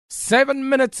7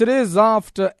 minutes it is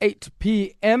after 8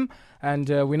 p.m. And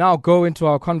we now go into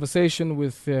our conversation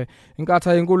with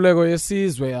Mkhuleko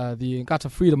Yesizwe, the Inkatha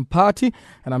Freedom Party.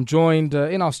 And I'm joined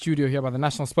in our studio here by the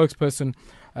national spokesperson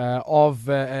of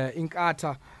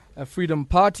Inkatha Freedom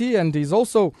Party. And he's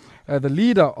also the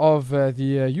leader of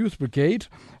the Youth Brigade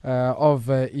of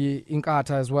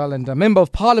Inkatha as well, and a member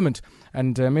of parliament.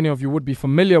 And many of you would be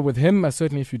familiar with him,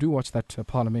 certainly if you do watch that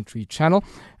parliamentary channel.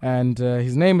 And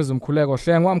his name is Mkhuleko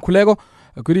Hlengwa. Mkhuleko,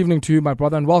 good evening to you, my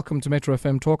brother, and welcome to Metro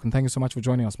FM Talk. And thank you so much for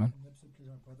joining us, man. Absolutely,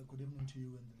 my brother. Good evening to you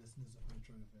and the listeners of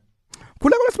Metro FM.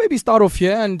 Mkhuleko, let's maybe start off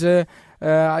here. And,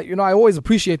 I always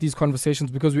appreciate these conversations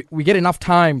because we get enough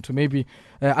time to maybe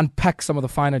unpack some of the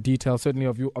finer details, certainly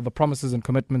of the promises and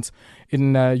commitments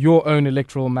in your own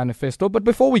electoral manifesto. But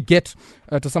before we get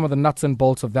to some of the nuts and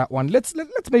bolts of that one, let's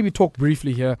maybe talk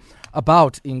briefly here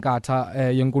about Inkatha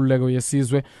Mkhuleko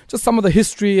Yesizwe, just some of the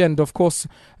history and, of course,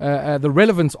 the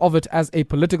relevance of it as a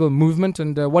political movement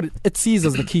and what it sees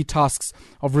as the key tasks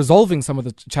of resolving some of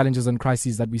the challenges and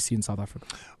crises that we see in South Africa.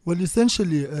 Well,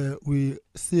 essentially, we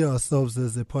see ourselves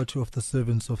as a party of the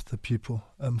servants of the people,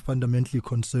 fundamentally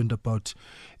concerned about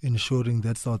ensuring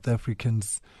that South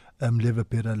Africans live a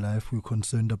better life. We're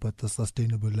concerned about the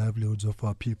sustainable livelihoods of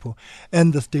our people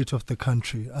and the state of the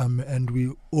country. And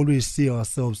we always see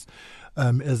ourselves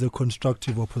as a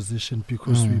constructive opposition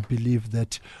because we believe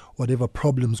that whatever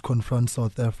problems confront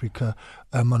South Africa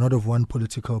are not of one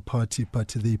political party, but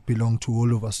they belong to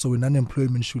all of us. So when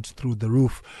unemployment shoots through the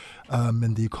roof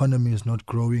and the economy is not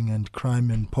growing and crime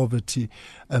and poverty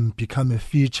become a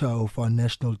feature of our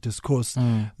national discourse,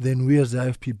 then we as the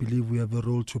IFP believe we have a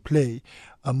role to play.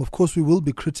 Of course, we will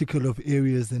be critical of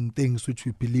areas and things which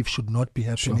we believe should not be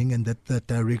happening and that the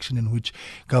direction in which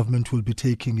government will be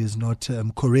taking is not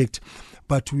correct.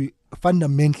 But we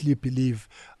fundamentally believe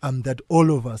that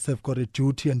all of us have got a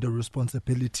duty and a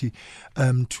responsibility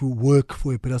to work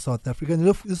for a better South Africa. And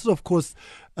this is, of course,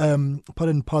 part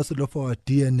and parcel of our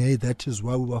DNA. That is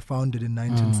why we were founded in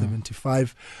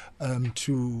 1975,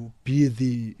 to be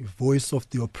the voice of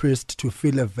the oppressed, to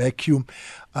fill a vacuum.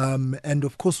 And,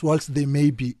 of course, whilst there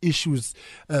may be issues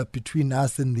between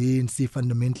us and the ANC,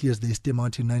 fundamentally as they stem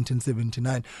out in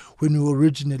 1979, when we were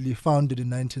originally founded in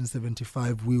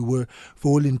 1975, we were,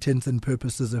 for all intents and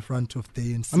purposes, a front of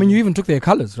the ANC. I mean, you even took their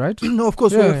colours, right? No, of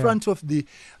course, we were in front of the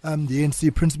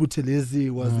ANC. Prince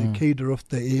Buthelezi was a cadre of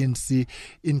the ANC.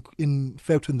 In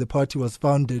fact, when the party was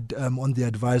founded, on the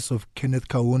advice of Kenneth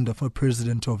Kaunda, former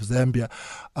president of Zambia,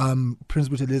 Prince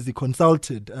Buthelezi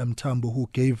consulted Tambo, who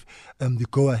gave the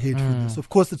go-ahead for this. Of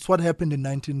course, it's what happened in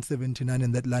 1979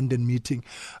 in that London meeting,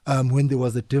 when there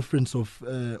was a difference of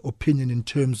opinion in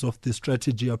terms of the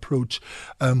strategy approach,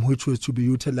 which was to be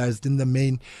utilized in the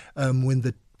main when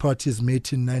the parties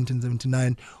met in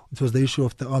 1979. It was the issue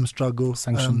of the armed struggle,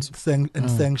 sanctions,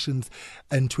 sanctions,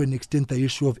 and to an extent the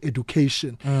issue of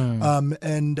education.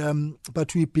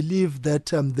 But we believe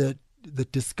that the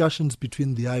discussions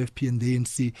between the IFP and the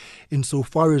ANC,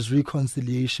 insofar as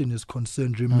reconciliation is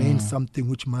concerned, remains something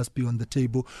which must be on the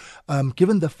table.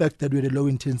 Given the fact that we had a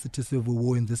low-intensity civil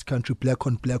war in this country, black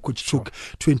on black, which took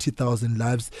 20,000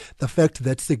 lives, the fact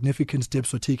that significant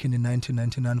steps were taken in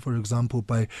 1999, for example,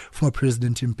 by former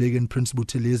President Mbeki and Prince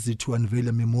Buthelezi to unveil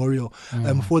a memorial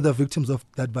for the victims of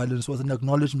that violence was an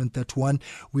acknowledgement that, one,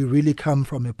 we really come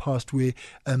from a past where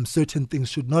certain things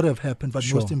should not have happened, but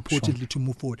most importantly, to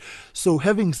move forward. So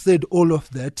having said all of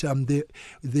that, the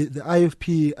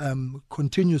IFP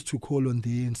continues to call on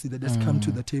the ANC that has come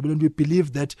to the table, and we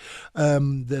believe that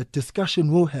the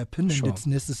discussion will happen and it's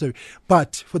necessary.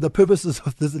 But for the purposes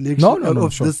of this election,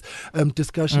 this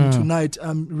discussion tonight,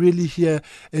 I'm really here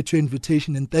at your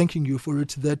invitation and thanking you for it,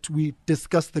 that we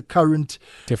discuss the current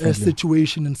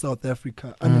situation in South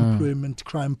Africa, unemployment,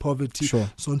 crime, poverty, so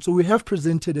on. So we have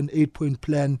presented an 8-point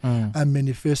plan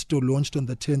manifesto launched on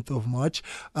the 10th of March.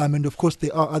 And of course,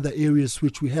 there are other areas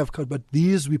which we have covered, but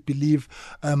these we believe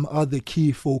are the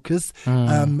key focus.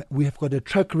 We have got a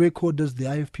track record as the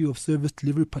IFP of service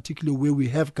delivery, particularly where we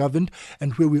have governed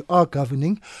and where we are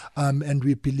governing. And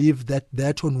we believe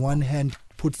that on one hand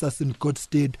puts us in good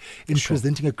stead in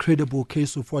presenting a credible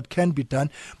case of what can be done.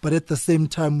 But at the same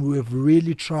time, we have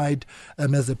really tried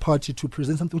as a party to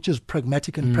present something which is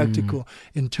pragmatic and practical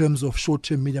in terms of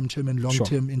short-term, medium-term and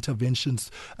long-term interventions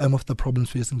of the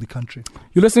problems facing the country.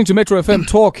 You're listening to Metro FM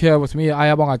Talk here with me,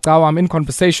 Ayabonga Cawa. I'm in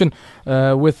conversation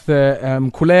with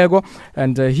Mkhuleko,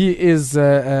 and he is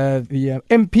the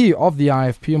MP of the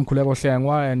IFP, Mkhuleko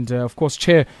Hlengwa, and of course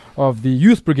chair of the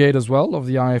Youth Brigade as well of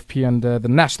the IFP, and the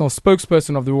national spokesperson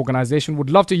spokesperson of the organization. Would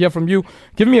love to hear from you.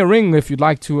 Give me a ring if you'd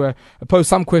like to pose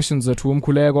some questions to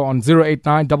Mkhuleko on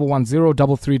 089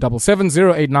 110 3377,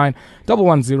 089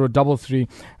 110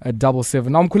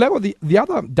 3377. Now, Mkhuleko, the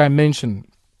other dimension,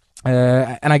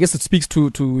 and I guess it speaks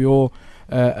to your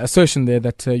assertion there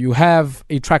that you have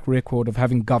a track record of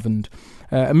having governed.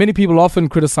 Many people often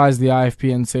criticize the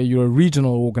IFP and say you're a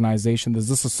regional organization. There's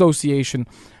this association,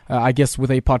 I guess,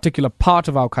 with a particular part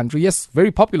of our country. Yes,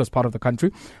 very populous part of the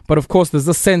country. But of course, there's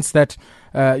a sense that,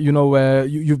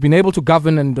 you've been able to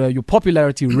govern and your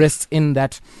popularity rests in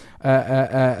that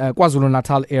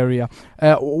KwaZulu-Natal area.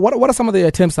 What are some of the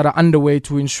attempts that are underway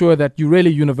to ensure that you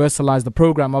really universalize the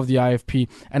program of the IFP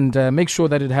and make sure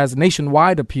that it has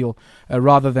nationwide appeal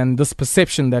rather than this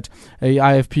perception that a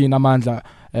IFP in Amandla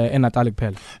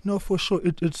No, for sure,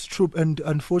 it's true, and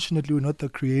unfortunately we're not the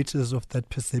creators of that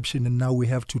perception, and now we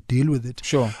have to deal with it.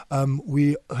 Sure.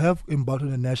 We have embarked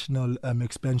on a national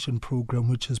expansion program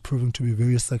which has proven to be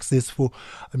very successful.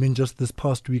 I mean, just this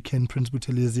past weekend, Prince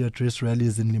Buthelezi addressed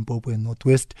rallies in Limpopo and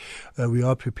Northwest. We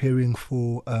are preparing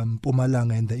for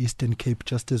Mpumalanga and the Eastern Cape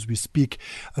just as we speak.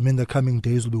 I mean, the coming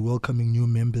days we'll be welcoming new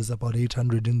members, about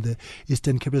 800 in the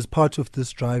Eastern Cape as part of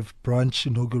this drive, branch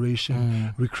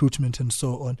inauguration, recruitment and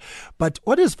so on. But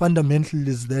what is fundamental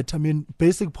is that, I mean,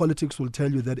 basic politics will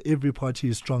tell you that every party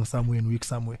is strong somewhere and weak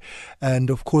somewhere. And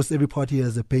of course, every party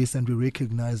has a base, and we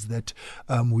recognize that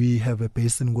we have a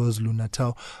base in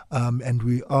KwaZulu-Natal, and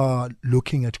we are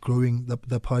looking at growing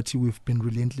the party. We've been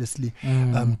relentlessly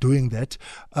doing that.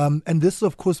 And this,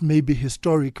 of course, may be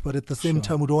historic, but at the same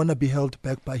time, we don't want to be held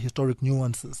back by historic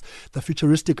nuances. The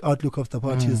futuristic outlook of the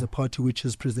party is a party which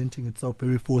is presenting itself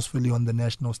very forcefully on the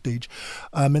national stage.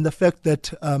 And the fact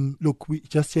that look, we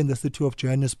just here in the city of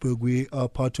Johannesburg, we are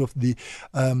part of the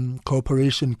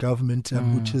cooperation government,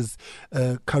 which is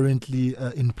currently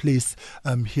in place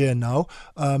here now.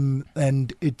 And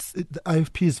the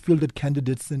IFP has fielded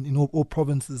candidates in all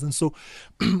provinces. And so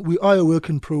we are a work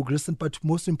in progress. But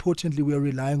most importantly, we are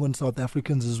relying on South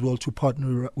Africans as well to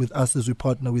partner with us as we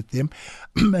partner with them.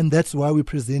 And that's why we're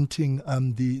presenting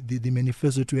the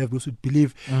manifesto to have, because we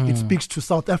believe it speaks to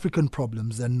South African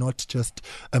problems and not just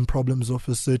problems of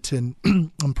a certain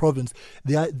province.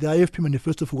 The IFP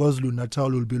manifesto for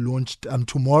KwaZulu-Natal will be launched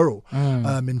tomorrow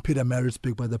in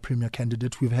Pietermaritzburg by the premier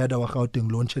candidate. We've had our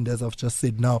Gauteng launch, and as I've just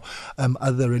said now,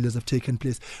 other rallies have taken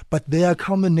place. But they are a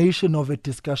culmination of a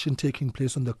discussion taking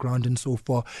place on the ground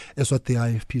insofar as what the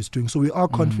IFP is doing. So we are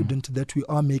confident that we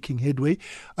are making headway.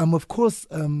 Of course,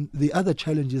 the other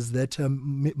challenge is that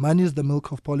money is the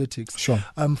milk of politics. Sure.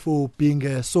 For being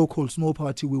a so-called small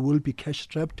party, we will be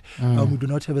cash-strapped. We do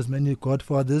not have as many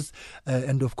godfathers.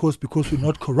 And of course, because we're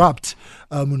not corrupt,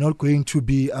 we're not going to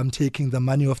be taking the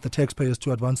money of the taxpayers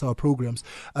to advance our programs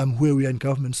where we are in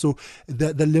government. So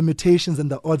the limitations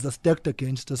and the odds are stacked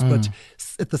against us. But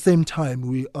at the same time,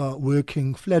 we are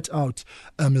working flat out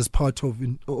as part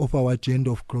of our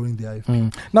agenda of growing the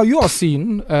IFP. Now, you are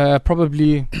seen,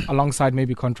 probably alongside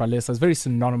maybe Contralesa, as very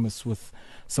synonymous with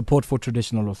support for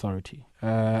traditional authority.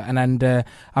 And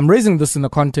I'm raising this in the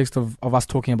context of us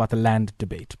talking about the land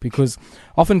debate, because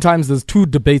oftentimes there's two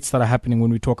debates that are happening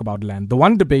when we talk about land. The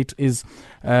one debate is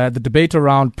the debate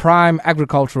around prime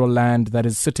agricultural land that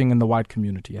is sitting in the white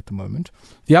community at the moment.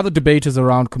 The other debate is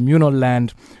around communal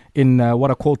land in what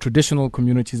are called traditional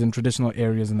communities and traditional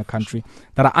areas in the country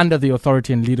that are under the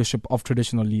authority and leadership of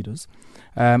traditional leaders.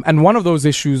 And one of those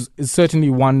issues is certainly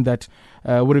one that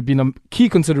would have been a key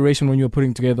consideration when you were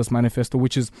putting together this manifesto,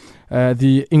 which is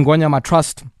the Ingonyama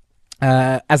Trust,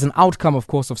 as an outcome, of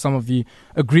course, of some of the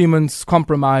agreements,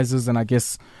 compromises, and I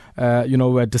guess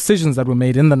decisions that were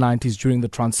made in the 90s during the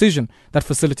transition that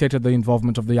facilitated the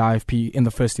involvement of the IFP in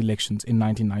the first elections in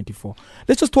 1994.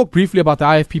 Let's just talk briefly about the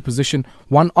IFP position,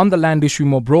 one on the land issue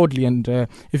more broadly, and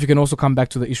if you can also come back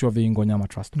to the issue of the Ingonyama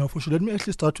Trust. No, for sure. Let me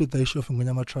actually start with the issue of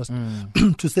Ingonyama Trust.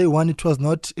 To say, one,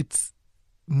 it's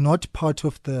not part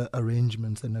of the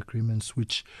arrangements and agreements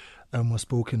which were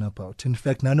spoken about. In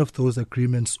fact, none of those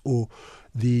agreements or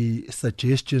the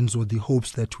suggestions or the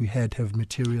hopes that we had have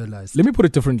materialized. Let me put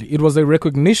it differently. It was a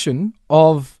recognition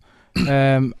of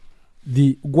the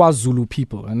KwaZulu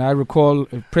people. And I recall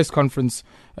a press conference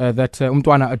that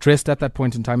Umntwana addressed at that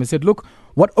point in time and said, look,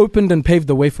 what opened and paved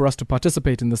the way for us to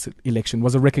participate in this election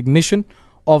was a recognition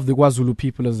of the KwaZulu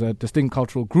people as a distinct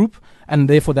cultural group, and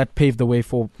therefore that paved the way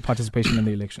for participation in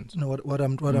the elections. No, what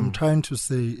I'm trying to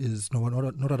say is,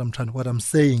 what I'm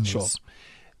saying sure. is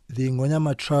the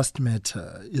Ngonyama Trust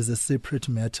matter is a separate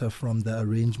matter from the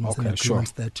arrangements and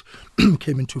agreements that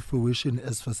came into fruition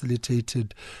as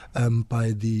facilitated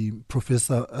by the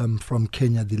professor from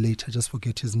Kenya, the late, I just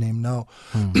forget his name now.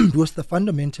 Because the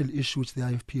fundamental issue which the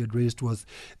IFP had raised was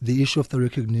the issue of the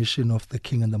recognition of the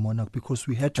king and the monarch, because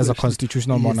we had to... As a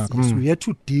constitutional monarch. Yes, we had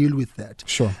to deal with that.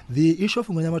 Sure. The issue of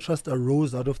Ngonyama Trust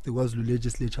arose out of the KwaZulu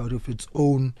legislature, out of its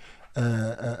own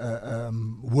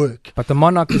work. But the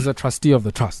monarch is a trustee of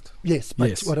the trust. Yes,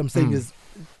 but what I'm saying is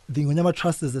the Ngonyama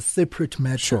Trust is a separate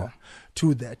matter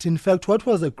to that. In fact, what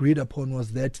was agreed upon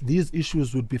was that these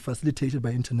issues would be facilitated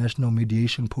by international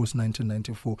mediation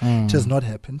post-1994. It has not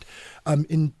happened.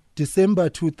 In December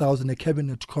 2000, a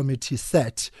cabinet committee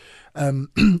sat and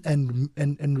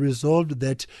resolved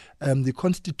that the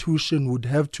constitution would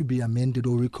have to be amended,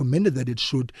 or recommended that it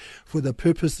should, for the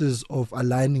purposes of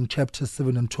aligning chapters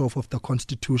 7 and 12 of the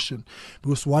constitution,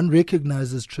 because one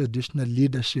recognizes traditional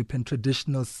leadership and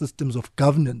traditional systems of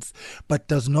governance, but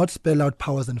does not spell out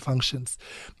powers and functions.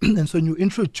 And so when you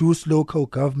introduce local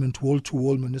government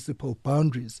wall-to-wall municipal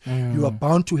boundaries, you are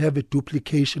bound to have a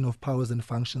duplication of powers and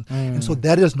functions. And so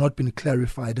that has not been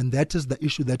clarified, and that is the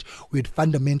issue that we had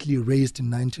fundamentally raised in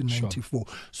 1994.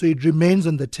 So it remains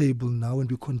on the table now,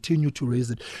 and we continue to raise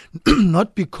it,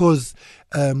 not because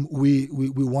we're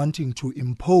wanting to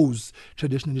impose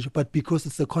traditional leadership, but because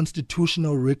it's a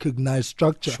constitutional recognized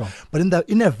structure. But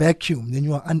in a vacuum, then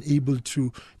you are unable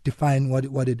to define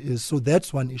what it is. So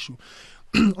that's one issue.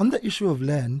 On the issue of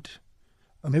land,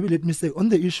 or maybe let me say, on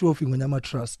the issue of Ngonyama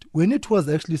Trust, when it was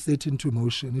actually set into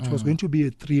motion, it was going to be a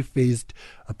three-phased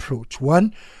approach.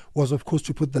 One was, of course,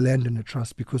 to put the land in a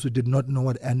trust, because we did not know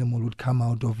what animal would come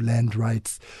out of land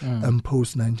rights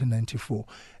post-1994.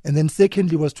 And then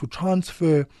secondly was to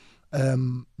transfer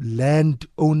land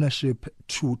ownership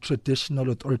to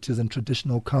traditional authorities and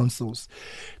traditional councils.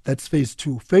 That's phase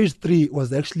 2. Phase 3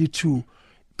 was actually to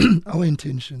our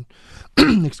intention,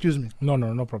 excuse me.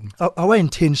 No problem. Our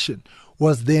intention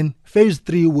was then phase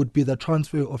 3 would be the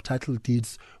transfer of title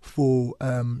deeds for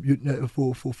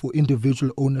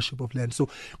individual ownership of land. So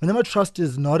Ngonyama Trust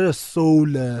is not a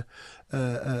sole, it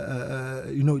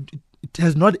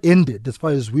has not ended as far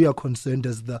as we are concerned,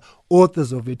 as the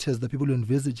authors of it, as the people who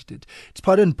envisaged it. It's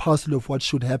part and parcel of what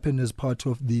should happen as part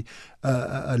of the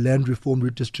land reform,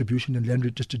 redistribution and land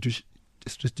restitution.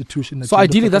 So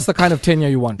ideally, that's the kind of tenure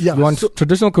you want. You want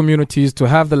traditional communities to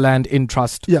have the land in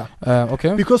trust.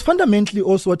 Okay. Because fundamentally,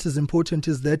 also what is important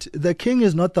is that the king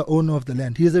is not the owner of the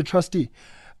land; he is a trustee.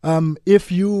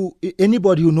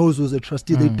 Anybody who knows who's a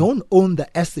trustee, they don't own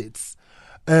the assets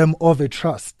of a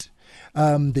trust.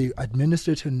 They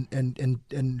administrate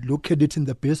and look at it in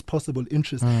the best possible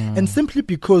interest, and simply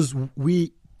because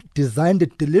we designed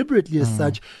it deliberately as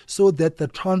such, so that the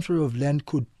transfer of land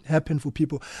could happen for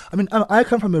people. I mean, I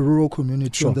come from a rural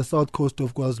community on the south coast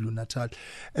of KwaZulu-Natal,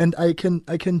 and I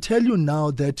can tell you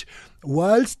now that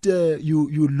whilst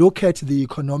you look at the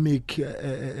economic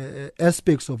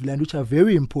aspects of land, which are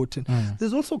very important,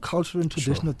 there's also cultural and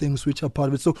traditional things which are part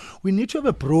of it. So we need to have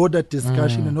a broader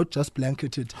discussion and not just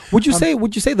blanket it. Would you say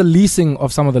the leasing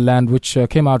of some of the land, which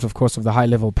came out, of course, of the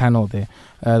high-level panel there,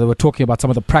 they were talking about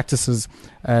some of the practices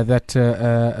that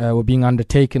were being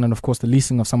undertaken, and of course the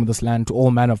leasing of some of this land to all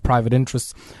manner of private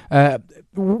interests.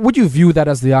 Would you view that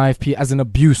as the IFP as an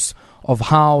abuse of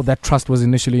how that trust was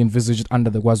initially envisaged under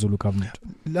the KwaZulu government?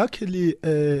 Luckily,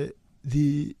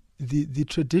 the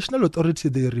traditional authority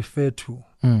they refer to,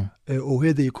 or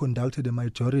where they conducted a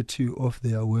majority of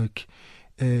their work,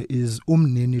 is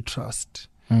Umnini Trust.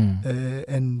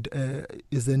 And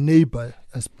is a neighbor,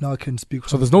 as now I can speak.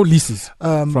 So there's no leases.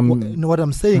 What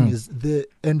I'm saying is,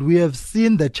 and we have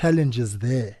seen the challenges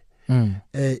there in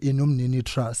Umnini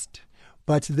Trust,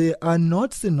 but they are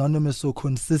not synonymous or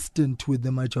consistent with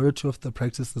the majority of the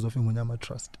practices of Ngonyama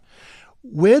Trust.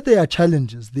 Where there are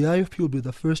challenges, the IFP will be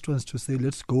the first ones to say,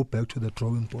 let's go back to the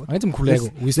drawing board.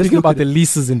 Mkhuleko, we're speaking about the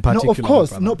leases in particular. No, of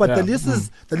course. No, but the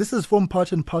leases form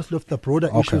part and parcel of the broader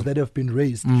issues that have been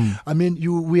raised. I mean,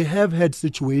 we have had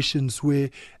situations where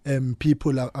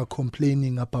people are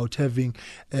complaining about having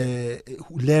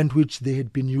land which they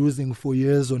had been using for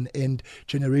years on end,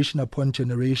 generation upon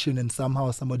generation, and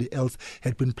somehow somebody else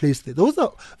had been placed there. Those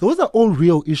are all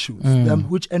real issues,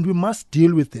 and we must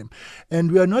deal with them.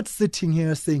 And we are not sitting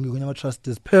here saying Ngonyama Trust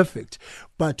is perfect,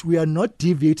 but we are not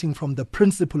deviating from the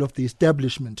principle of the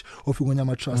establishment of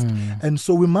Ngonyama Trust. And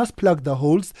so we must plug the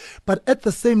holes, but at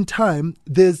the same time,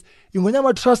 there's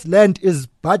Ingonyama Trust land is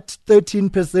but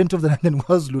 13% of the land in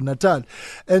KwaZulu-Natal.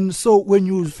 And so when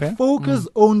you focus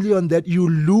only on that, you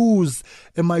lose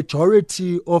a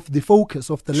majority of the focus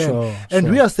of the land.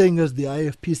 And we are saying as the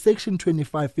IFP, Section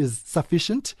 25 is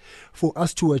sufficient for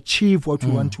us to achieve what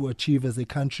we want to achieve as a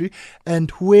country. And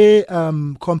where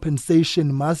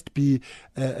compensation must be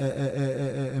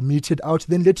meted out,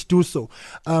 then let's do so.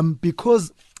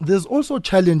 Because there's also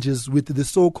challenges with the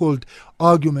so-called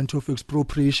argument of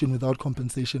expropriation without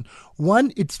compensation.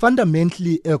 One, it's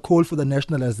fundamentally a call for the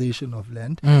nationalization of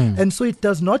land. And so it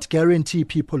does not guarantee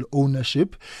people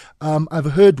ownership.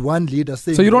 I've heard one leader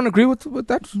say... So you don't agree with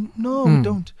that? No, we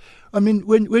don't. I mean,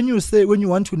 when you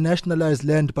want to nationalize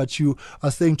land, but you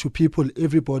are saying to people,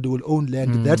 everybody will own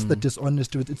land, that's the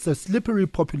dishonesty. It's a slippery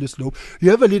populist slope. You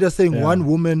have a leader saying 1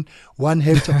 woman, 1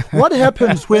 hectare. What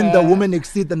happens when the woman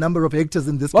exceeds the number of hectares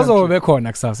in this country? So the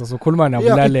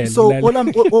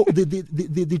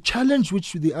challenge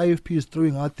which the IFP is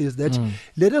throwing out there is that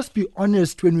let us be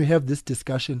honest when we have this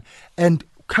discussion. And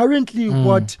currently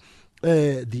what...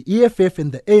 the EFF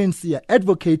and the ANC are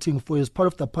advocating for as part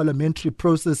of the parliamentary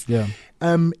process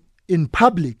in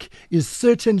public is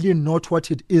certainly not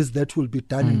what it is that will be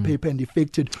done in paper and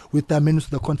effected with the amendments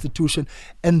to the Constitution.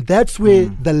 And that's where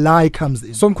the lie comes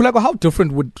in. So, Mkhuleko, how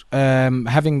different would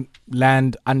having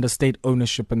land under state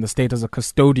ownership and the state as a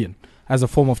custodian, as a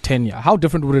form of tenure, how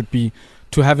different would it be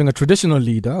to having a traditional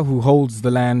leader who holds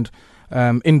the land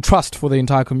in trust for the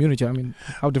entire community? I mean,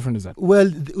 how different is that? Well,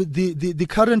 the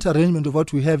current arrangement of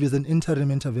what we have is an interim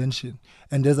intervention.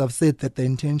 And as I've said, that the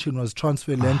intention was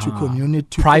transfer land to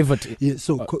community. Private.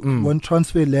 One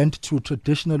transfer land to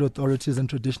traditional authorities and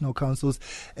traditional councils.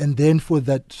 And then for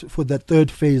that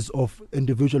third phase of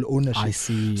individual ownership. I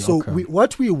see. So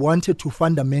what we wanted to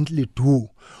fundamentally do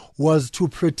was to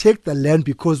protect the land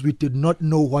because we did not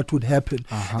know what would happen.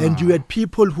 And you had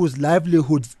people whose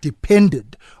livelihoods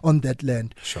depended on that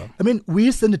land. I mean,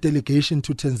 we sent a delegation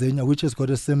to Tanzania, which has got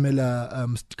a similar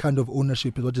kind of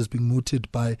ownership as what is being mooted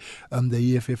by the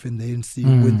EFF and the ANC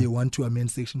when they want to amend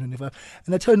Section 25.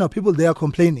 And I tell you now, people there are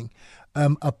complaining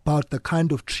about the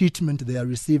kind of treatment they are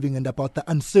receiving and about the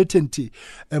uncertainty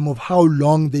of how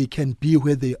long they can be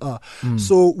where they are.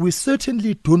 So we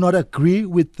certainly do not agree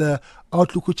with the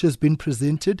outlook which has been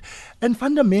presented. And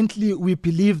fundamentally, we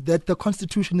believe that the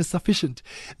Constitution is sufficient.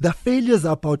 The failures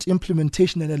are about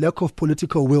implementation and a lack of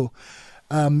political will.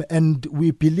 And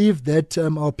we believe that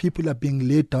our people are being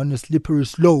laid down a slippery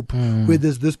slope where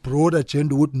there's this broad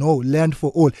agenda with no land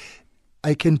for all.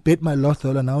 I can bet my last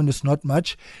dollar now, and it's not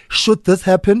much. Should this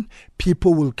happen,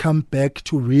 people will come back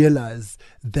to realize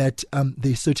that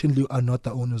they certainly are not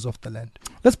the owners of the land.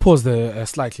 Let's pause there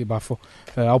slightly, Bafo.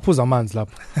 I'll pause our man's lap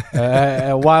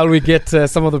while we get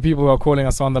some of the people who are calling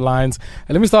us on the lines.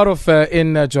 Let me start off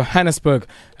in Johannesburg,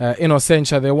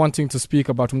 Innocentia. They're wanting to speak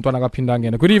about Umntwana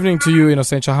kaPhindangene. Good evening to you,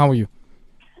 Innocentia. How are you?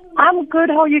 I'm good.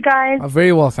 How are you guys?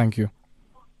 Very well, thank you.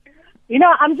 You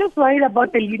know, I'm just worried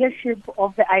about the leadership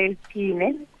of the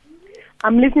IFP.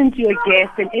 I'm listening to your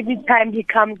guest, and every time he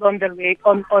comes on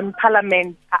on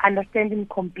Parliament, I understand him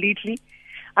completely.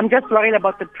 I'm just worried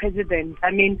about the president.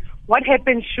 I mean, what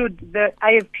happens should the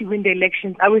IFP win the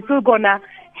elections? Are we still gonna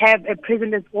have a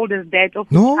president as old as that?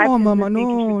 No, Mama,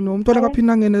 no. Umntwana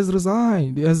kaPhindangene has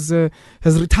resigned. Has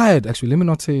retired. Actually, let me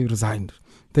not say resigned.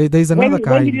 There's another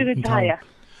guy. When did he retire?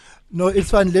 No,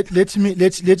 it's fine. Let me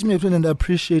explain and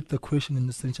appreciate the question in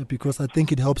the sense because I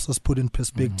think it helps us put in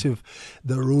perspective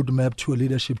the roadmap to a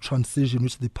leadership transition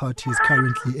which the party is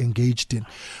currently engaged in.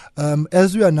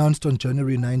 As we announced on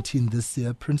January 19 this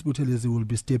year, Prince Buthelezi will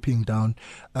be stepping down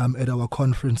at our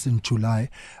conference in July.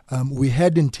 We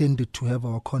had intended to have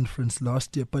our conference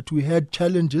last year, but we had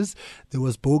challenges. There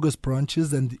was bogus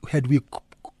branches, and had we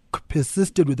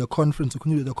persisted with the conference, or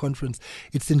continued with the conference,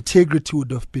 its integrity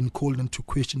would have been called into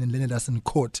question and landed us in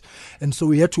court. And so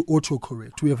we had to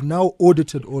autocorrect. We have now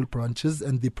audited all branches,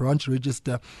 and the branch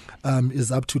register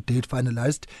is up to date,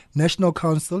 finalized. National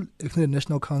Council,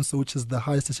 which is the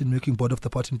highest decision-making board of the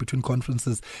party in between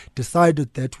conferences,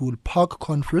 decided that we'll park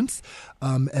conference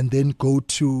and then go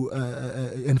to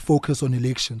and focus on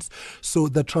elections. So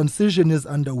the transition is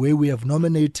underway. We have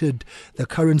nominated the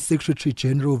current Secretary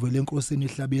General,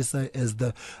 Hlengwa, as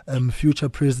the future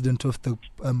president of the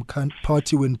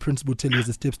party when Prince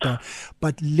Buthelezi steps down.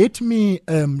 But let me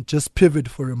just pivot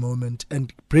for a moment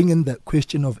and bring in the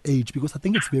question of age, because I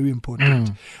think it's very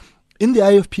important. In the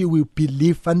IFP, we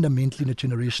believe fundamentally in a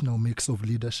generational mix of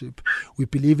leadership. We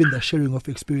believe in the sharing of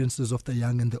experiences of the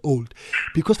young and the old,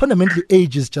 because fundamentally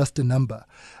age is just a number.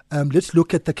 Let's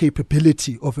look at the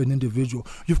capability of an individual.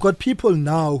 You've got people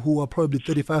now who are probably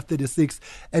 35, 36,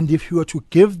 and if you were to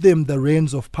give them the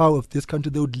reins of power of this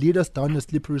country, they would lead us down a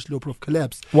slippery slope of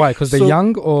collapse. Why? Because they're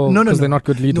young, or because they're not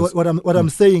good leaders? No, what I'm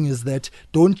saying is that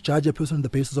don't judge a person on the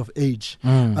basis of age.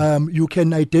 You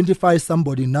can identify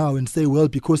somebody now and say, well,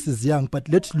 because he's young, but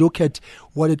let's look at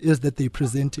what it is that they're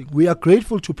presenting. We are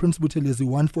grateful to Principal Telezi,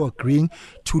 one, for agreeing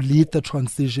to lead the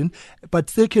transition, but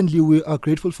secondly, we are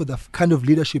grateful for the kind of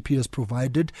leadership he has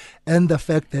provided and the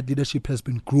fact that leadership has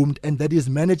been groomed and that is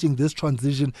managing this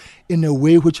transition in a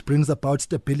way which brings about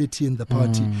stability in the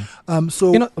party. But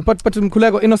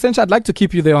Mkhuleko, in a sense, I'd like to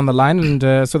keep you there on the line and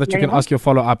so that you can ask your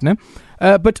follow-up.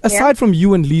 But aside from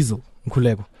you and Liesl,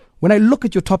 Mkhuleko, when I look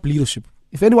at your top leadership,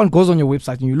 if anyone goes on your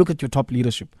website and you look at your top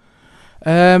leadership,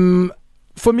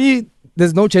 for me,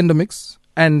 there's no gender mix.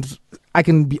 And I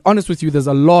can be honest with you, there's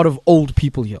a lot of old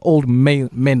people here, old male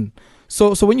men.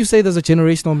 So when you say there's a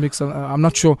generational mix, I'm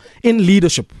not sure in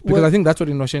leadership, because I think that's what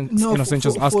Innocent is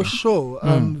asking. For sure.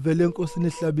 Velenko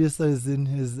Sinihlabisa is in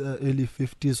his early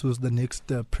 50s, who's the next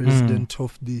president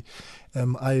of the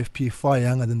IFP, far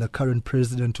younger than the current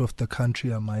president of the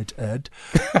country, I might add.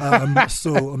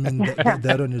 So, I mean,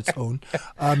 that on its own.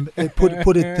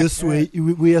 Put it this way,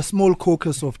 we are a small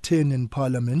caucus of 10 in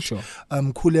parliament. Sure.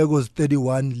 Mkhuleko is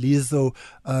 31, Lizo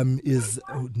is,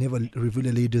 I would never reveal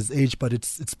a leader's age, but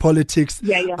it's politics.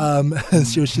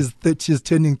 So she's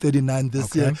turning 39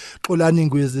 this year. Xolani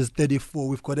Ngwezi is 34.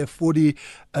 We've got a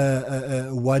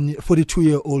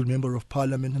 42-year-old member of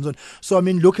parliament and so on. So, I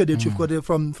mean, look at it. You've got it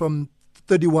from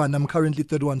 31. I'm currently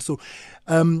 31. So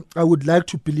I would like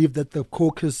to believe that the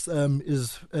caucus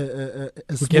is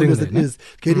as small as it is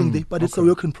getting there. But it's a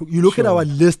work in progress. You look at our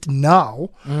list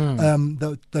now,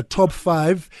 the top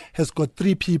 5 has got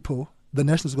 3 people. The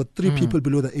National's got 3 people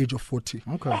below the age of 40.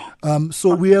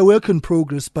 So we are a work in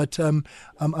progress, but I'm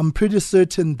pretty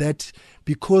certain that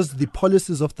because the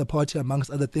policies of the party, amongst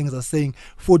other things, are saying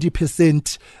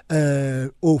 40%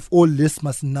 of all lists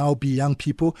must now be young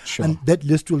people, and that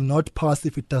list will not pass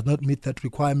if it does not meet that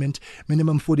requirement.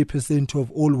 Minimum 40%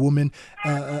 of all women,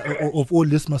 of all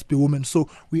lists must be women. So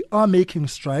we are making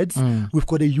strides. We've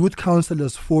got a youth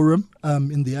councillors forum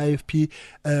in the IFP,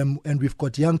 and we've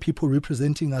got young people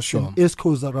representing us in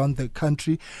ESCOs around the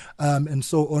country, and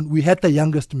so on. We had the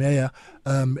youngest mayor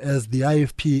as the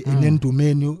IFP in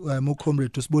Ndumeni,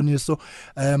 Comrade Tusboniso,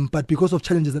 but because of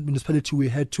challenges at municipality, we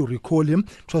had to recall him.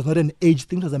 It was not an age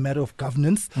thing; it was a matter of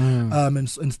governance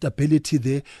and stability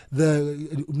there. The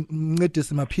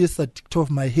Mapisa, at the top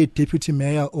of my head, deputy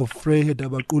mayor of Frehe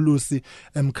Dabaqulusi,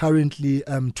 currently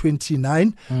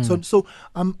 29. So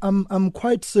I'm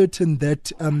quite certain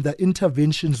that the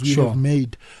interventions we have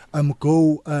made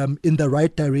go in the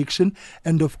right direction,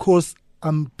 and of course,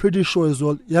 I'm pretty sure as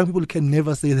well, young people can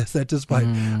never say they're satisfied.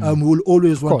 We will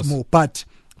always want more. But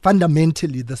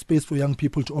fundamentally, the space for young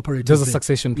people to operate. There's a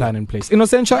succession plan in place.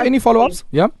 Innocentia, any follow-ups?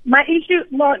 Yeah? My issue,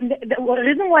 the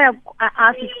reason why I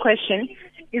asked this question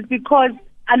is because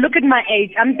I look at my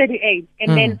age. I'm 38.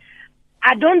 And then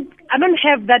I don't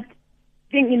have that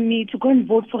thing in me to go and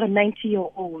vote for a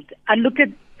 90-year-old. I look at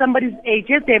somebody's age.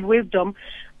 Yes, they have wisdom.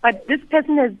 But this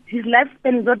person his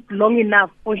lifespan is not long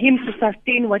enough for him to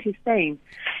sustain what he's saying.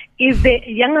 Is there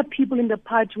younger people in the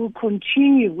party who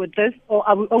continue with this, or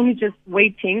are we only just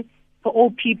waiting for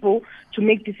old people to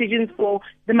make decisions? For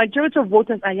the majority of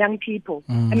voters are young people.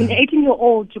 I mean, an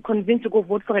 18-year-old to convince to go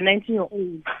vote for a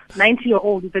 90-year-old,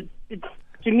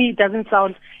 to me, it doesn't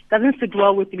sit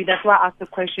well with me. That's why I asked the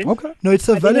question. No, it's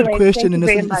a valid question, and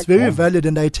it's very valid,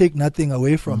 and I take nothing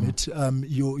away from it.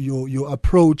 Your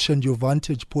approach and your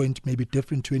vantage point may be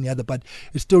different to any other, but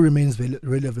it still remains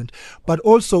relevant. But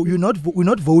also, we're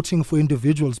not voting for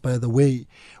individuals. By the way,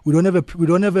 we don't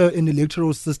have an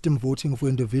electoral system voting for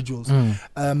individuals.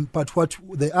 But what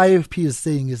the IFP is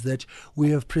saying is that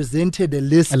we have presented a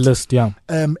list, as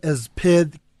per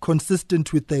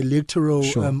consistent with the electoral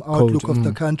outlook of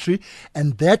the country,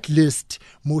 and that list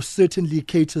most certainly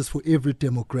caters for every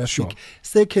demographic.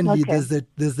 Secondly,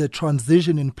 there's a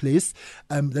transition in place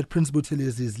that Principal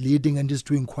Telezi is leading and is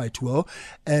doing quite well.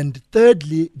 And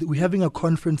thirdly, we're having a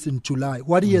conference in July.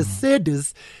 What he has said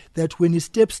is that when he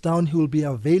steps down, he will be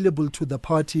available to the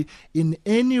party in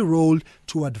any role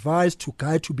to advise, to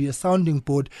guide, to be a sounding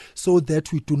board, so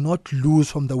that we do not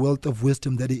lose from the wealth of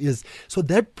wisdom that he is. So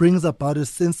that brings about a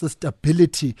sense of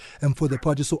stability for the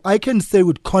party. So I can say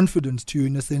with confidence to you,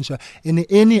 in essential, in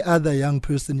any other young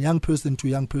person to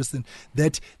young person,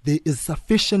 that there is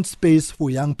sufficient space for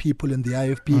young people in the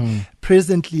IFP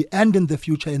presently and in the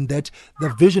future, and that the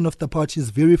vision of the party is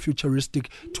very futuristic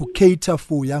to cater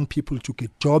for young people to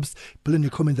get jobs, build an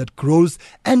economy that grows,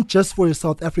 and just for a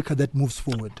South Africa that moves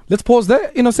forward. Let's pause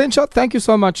there. Innocentia, thank you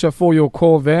so much for your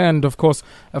call there, and of course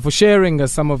for sharing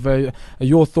some of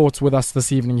your thoughts with us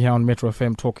this evening here on Metro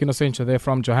FM Talk. Innocentia there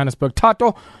from Johannesburg.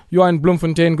 Tato, you are in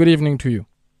Bloemfontein. Good evening to you.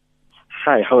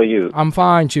 Hi, how are you? I'm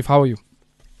fine, Chief. How are you?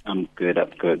 I'm good.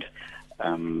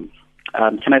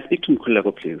 Can I speak to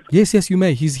Mkhuleko, please? Yes, you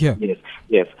may. He's here.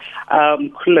 Yes.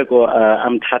 Mkhuleko,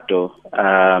 I'm Tato,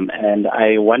 and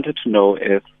I wanted to know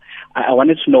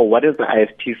what is the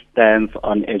IFP stance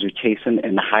on education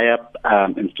in higher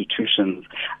institutions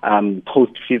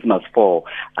post Fees Must Fall.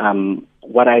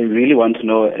 What I really want to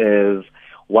know is,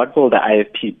 what will the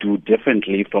IFP do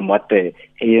differently from what the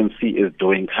ANC is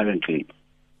doing currently?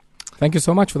 Thank you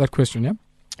so much for that question. Yeah,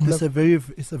 it's a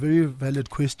very valid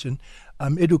question.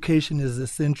 Education is a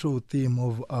central theme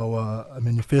of our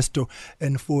manifesto,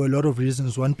 and for a lot of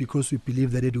reasons. One, because we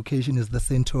believe that education is the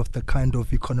center of the kind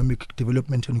of economic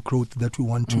development and growth that we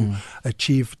want to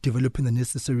achieve, developing the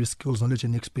necessary skills, knowledge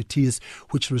and expertise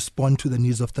which respond to the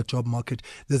needs of the job market.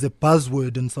 There's a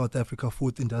buzzword in South Africa,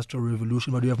 fourth industrial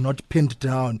revolution, but we have not pinned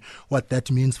down what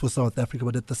that means for South Africa.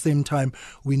 But at the same time,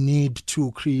 we need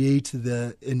to create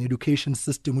an education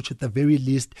system which at the very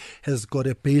least has got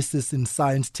a basis in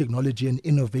science, technology and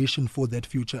innovation for that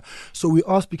future. So we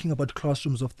are speaking about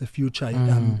classrooms of the future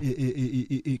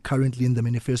currently in the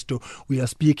manifesto. We are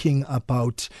speaking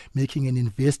about making an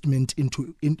investment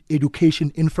into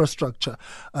education infrastructure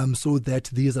so that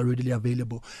these are readily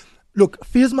available. Look,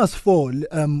 Fees Must Fall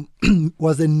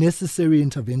was a necessary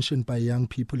intervention by young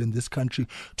people in this country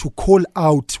to call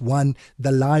out, one,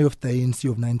 the lie of the ANC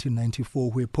of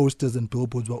 1994, where posters and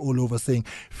billboards were all over saying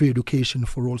free education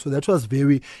for all. So that was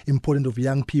very important of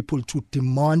young people to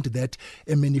demand that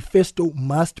a manifesto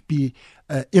must be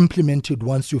implemented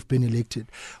once you've been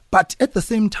elected. But at the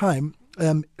same time,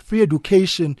 free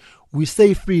education, we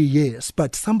say free, yes,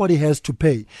 but somebody has to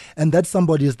pay, and that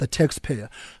somebody is the taxpayer.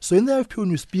 So in the IFP,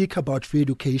 when we speak about free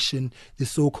education, the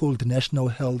so-called national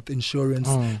health insurance,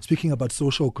 speaking about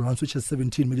social grants, which has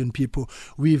 17 million people,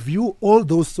 we view all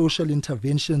those social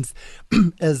interventions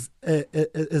as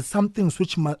things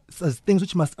which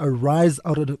must arise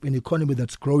out of an economy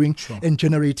that's growing and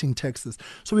generating taxes.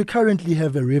 So we currently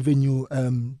have a revenue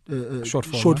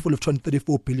shortfall of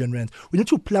 234 billion rand. We need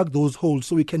to plug those holes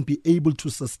so we can be able to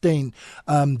sustain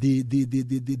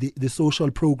the social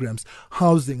programs,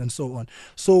 housing and so on.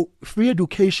 So free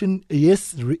education,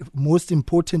 yes, most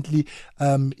importantly,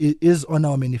 is on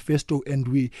our manifesto, and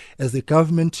we as a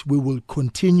government, we will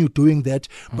continue doing that,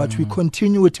 but we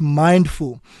continue it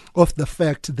mindful of the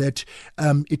fact that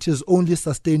it is only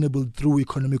sustainable through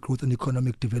economic growth and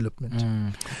economic development.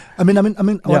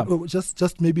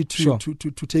 Just maybe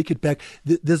to take it back,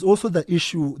 there's also the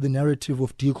issue, the narrative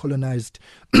of decolonized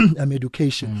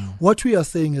education. What we are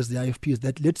saying as the IFP is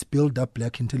that let's build up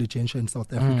black intelligentsia in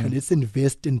South Africa. Let's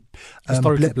invest in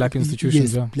black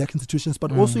institutions, black institutions,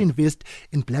 but also invest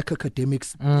in black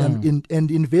academics and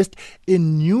invest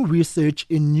in new research,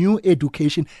 in new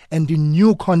education, and in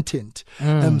new content,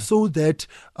 so that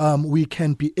we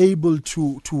can be able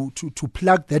to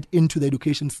plug that into the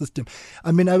education system.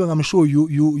 I'm sure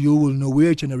you will know,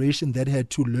 we're a generation that had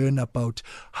to learn about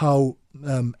how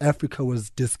Africa was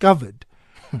discovered.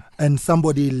 And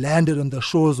somebody landed on the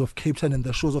shores of Cape Town and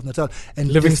the shores of Natal and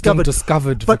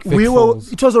discovered. But it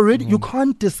was already. You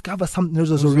can't discover something that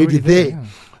was already there. Yeah.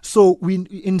 So we,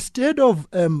 instead of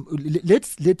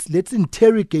let's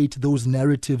interrogate those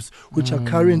narratives which are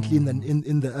currently in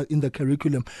the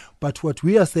curriculum. But what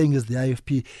we are saying is the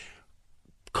IFP,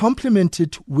 complement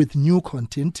it with new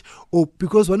content, or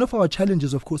because one of our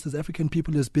challenges, of course, as African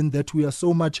people has been that we are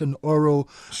so much an oral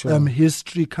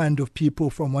history kind of people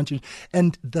from one generation,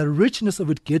 and the richness of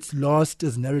it gets lost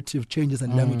as narrative changes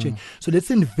and language change. So let's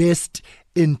invest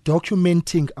in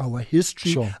documenting our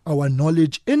history, our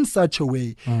knowledge in such a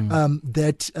way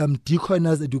that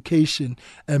decolonized education,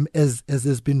 as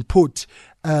has been put,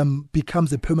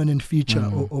 becomes a permanent feature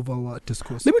of our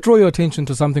discourse. Let me draw your attention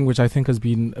to something which I think has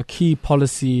been a key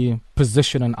policy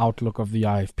position and outlook of the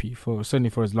IFP, certainly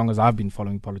for as long as I've been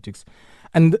following politics.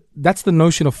 And that's the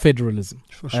notion of federalism,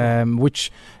 For sure.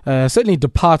 which certainly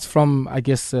departs from, I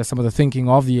guess, some of the thinking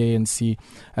of the ANC.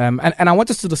 And I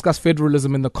want us to discuss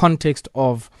federalism in the context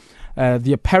of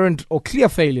the apparent or clear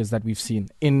failures that we've seen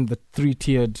in the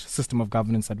three-tiered system of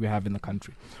governance that we have in the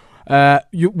country.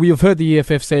 We have heard the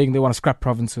EFF saying they want to scrap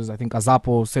provinces. I think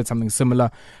Azapo said something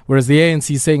similar, whereas the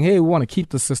ANC is saying, hey, we want to keep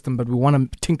the system, but we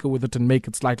want to tinker with it and make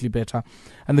it slightly better.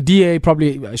 And the DA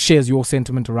probably shares your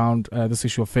sentiment around this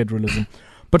issue of federalism.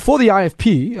 But for the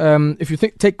IFP, if you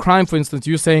take crime, for instance,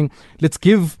 you're saying, let's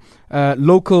give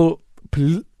local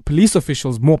police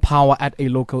officials more power at a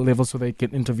local level so they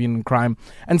can intervene in crime.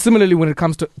 And similarly, when it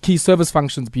comes to key service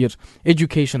functions, be it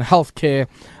education, healthcare,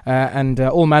 and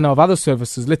all manner of other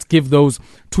services, let's give those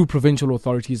to provincial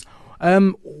authorities.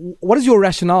 What is your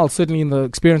rationale, certainly in the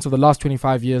experience of the last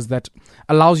 25 years, that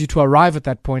allows you to arrive at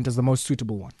that point as the most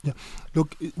suitable one? Yeah,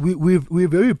 look, we're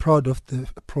very proud of the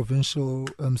provincial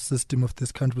system of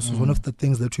this country. This was one of the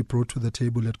things that we brought to the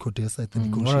table at CODESA at the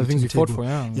negotiating one of the things we table. fought for,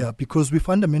 Yeah, because we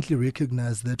fundamentally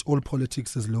recognize that all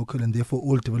politics is local and therefore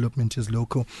all development is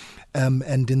local.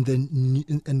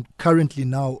 And currently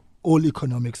now, all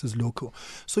economics is local.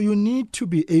 So you need to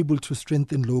be able to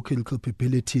strengthen local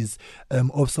capabilities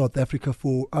of South Africa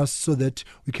for us so that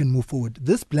we can move forward.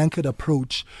 This blanket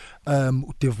approach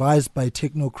devised by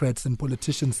technocrats and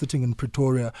politicians sitting in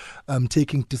Pretoria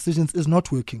taking decisions is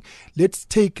not working. Let's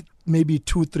take maybe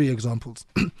 2-3 examples.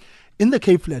 In the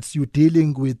Cape Flats, you're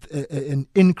dealing with an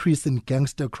increase in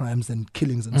gangster crimes and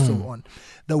killings and so on.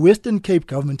 The Western Cape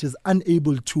government is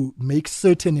unable to make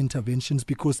certain interventions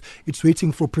because it's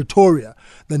waiting for Pretoria.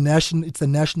 It's a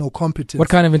national competence. What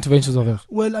kind of interventions are those?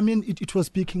 Well, I mean, it was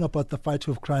speaking about the fight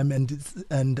of crime and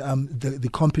the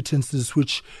competences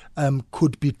which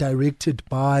could be directed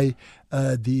by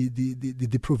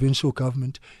the provincial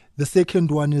government. The second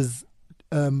one is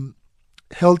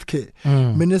healthcare.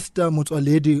 Minister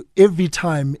Motsoaledi, every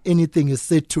time anything is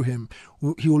said to him,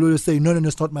 he will always say, no,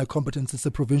 it's not my competence, it's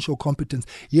a provincial competence.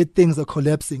 Yet things are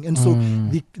collapsing. And so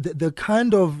the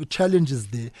kind of challenge is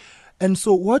there. And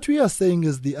so what we are saying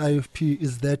as the IFP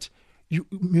is that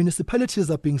municipalities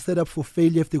are being set up for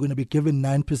failure if they're going to be given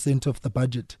 9% of the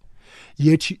budget.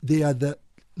 Yet they are let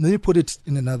me put it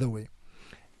in another way.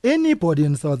 Anybody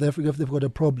in South Africa, if they've got a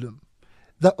problem,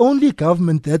 the only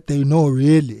government that they know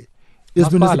really is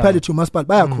municipality,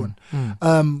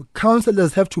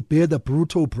 councillors have to bear the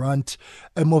brutal brunt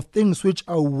of things which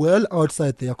are well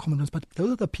outside their competence, but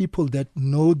those are the people that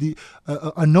know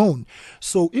are known.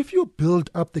 So if you build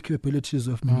up the capabilities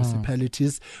of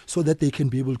municipalities so that they can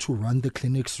be able to run the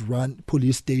clinics, run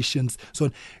police stations,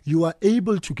 so you are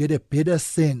able to get a better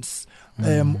sense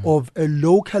of a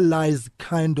localized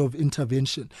kind of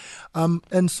intervention.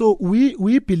 And so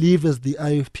we believe as the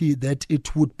IFP that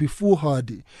it would be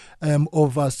foolhardy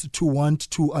of us to want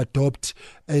to adopt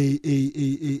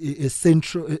a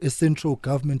central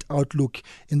government outlook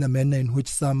in the manner in which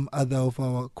some other of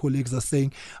our colleagues are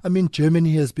saying. I mean,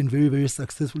 Germany has been very, very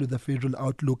successful with the federal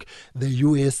outlook. The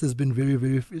US has been very,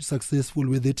 very successful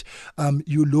with it.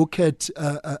 You look at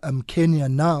Kenya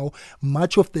now,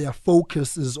 much of their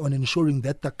focus is on ensuring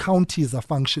that the counties are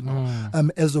functional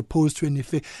as opposed to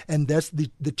anything. And that's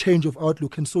the change of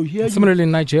outlook. And so here... Similarly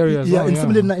in Nigeria as well. And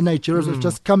similarly in Nigeria. I've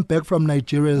just come back from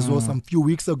Nigeria as well some few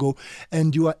weeks ago.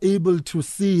 And you are able to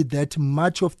see that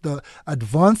much of the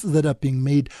advances that are being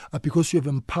made are because you have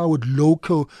empowered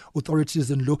local authorities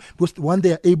and because one,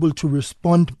 they are able to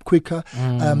respond quicker.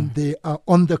 They are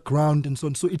on the ground and so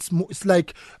on. So it's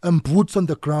like boots on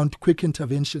the ground, quick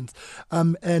interventions.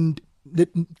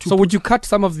 So would you cut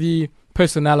some of the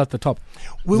personnel at the top?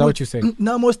 Is that what you're saying?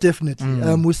 No, most definitely.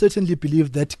 We certainly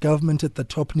believe that government at the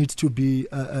top needs to be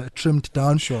trimmed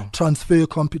down, transfer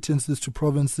competences to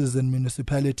provinces and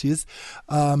municipalities.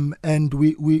 And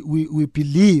we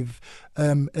believe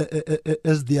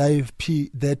as the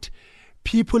IFP that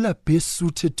people are best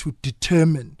suited to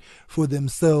determine for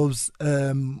themselves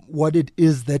what it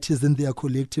is that is in their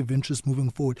collective interest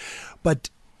moving forward. But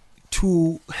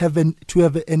to have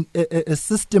a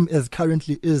system as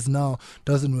currently is now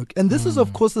doesn't work. And this is,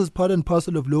 of course, as part and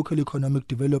parcel of local economic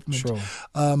development.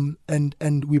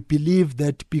 And we believe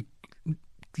that,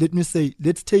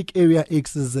 let's take Area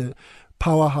X as a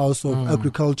powerhouse of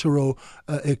agricultural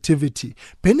activity.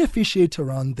 Beneficiate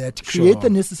around that, create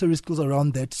the necessary skills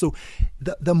around that. So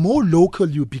the more local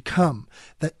you become,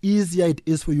 the easier it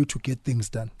is for you to get things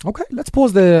done. Okay, let's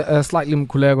pause there slightly,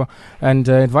 Mkhuleko, and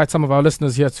invite some of our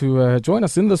listeners here to join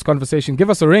us in this conversation.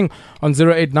 Give us a ring on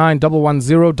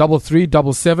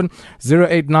 089-110-3377,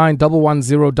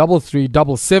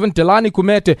 089-110-3377. Delani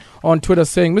Kumete on Twitter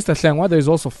saying, Mr. Hlengwa, there is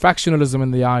also factionalism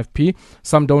in the IFP.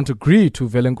 Some don't agree to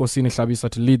Velenkosini Hlabi Hlabisa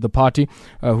to lead the party,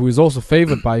 who is also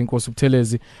favored by Nkosi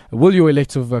Buthelezi. Will your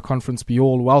elective conference be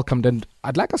all welcomed? And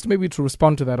I'd like us to maybe to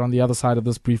respond to that on the other side of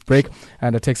this brief break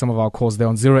and take some of our calls there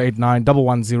on 089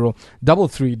 110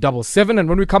 3377. And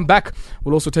when we come back,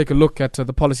 we'll also take a look at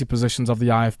the policy positions of the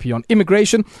IFP on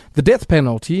immigration, the death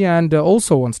penalty, and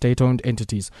also on state-owned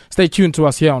entities. Stay tuned to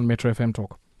us here on Metro FM Talk.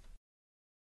 Talk.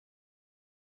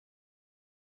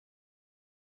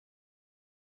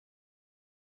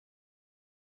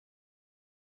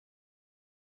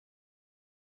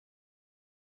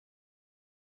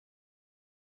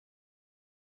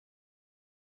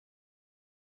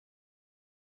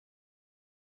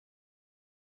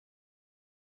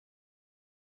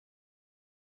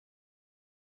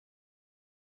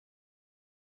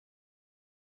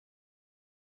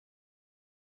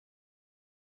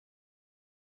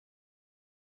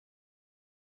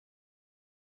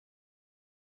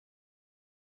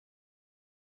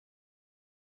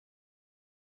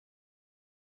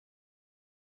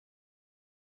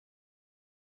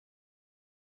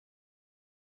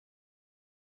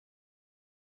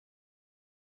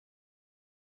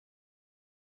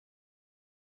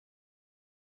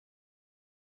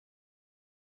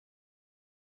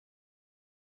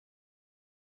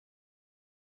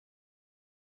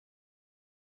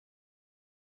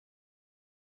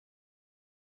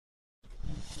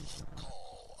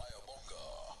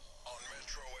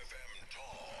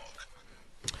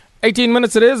 18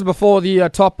 minutes it is before the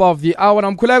top of the hour.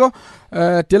 I'm Mkhuleko.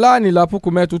 Delani lapho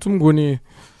kumethu uthumnguni.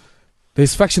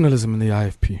 There's factionalism in the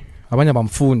IFP. Abanye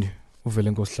bamfundi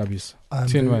uvele Nkosi Hlabisa.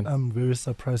 I'm very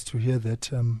surprised to hear that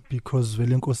because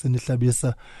Nkosi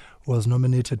Hlabisa was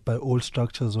nominated by all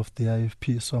structures of the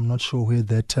IFP, so I'm not sure where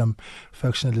that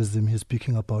factionalism he's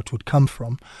speaking about would come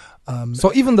from.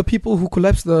 So even the people who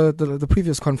collapsed the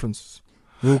previous conference,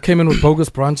 who came in with bogus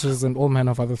branches and all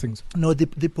manner of other things. No, the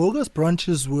bogus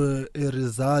branches were a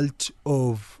result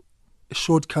of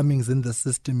shortcomings in the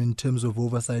system in terms of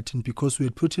oversight, and because we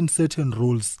had put in certain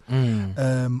rules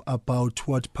about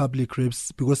what public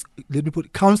reps, because let me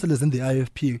put, councillors in the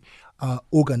IFP are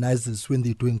organizers when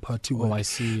they're doing party work. Oh, I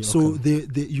see. So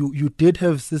you did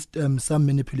have some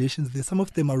manipulations there. Some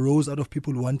of them arose out of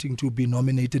people wanting to be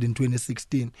nominated in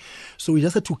 2016. So we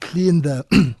just had to clean the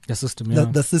system.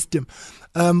 The system.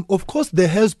 Of course, there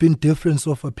has been difference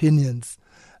of opinions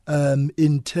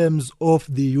in terms of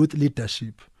the youth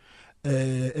leadership.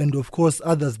 And of course,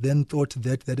 others then thought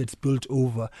that it's built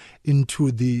over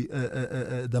into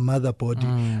the mother body.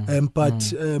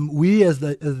 But we as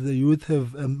the youth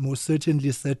have most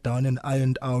certainly sat down and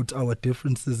ironed out our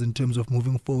differences in terms of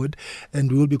moving forward,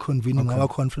 and we will be convening our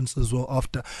conference as well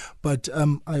after. But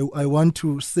I want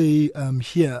to say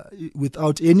here,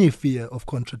 without any fear of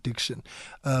contradiction,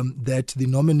 that the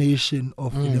nomination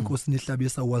of Nkosi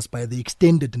Hlabisa was by the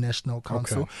extended National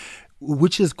Council.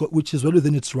 Which is well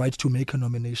within its right to make a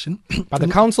nomination. By the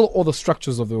council or the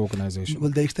structures of the organization? Well,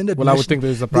 the extended. I would think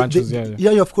there's the branches.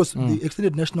 Yeah, of course. The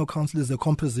extended National Council is a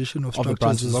composition of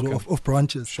structures of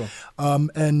branches. Sure.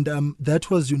 And that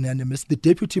was unanimous. The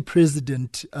deputy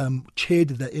president chaired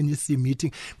the NEC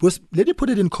meeting. Because let me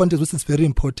put it in context, which is very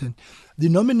important. The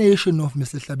nomination of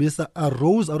Mr. Hlabisa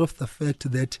arose out of the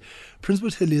fact that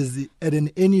Principal Buthelezi at an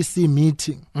NEC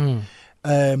meeting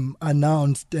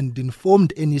announced and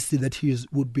informed NEC that he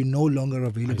would be no longer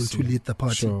available to lead the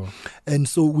party. Sure. And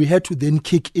so we had to then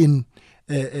kick in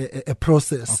a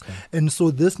process. And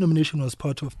so this nomination was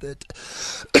part of that.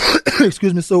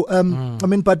 Excuse me. So, I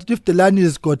mean, but if the line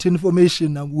has got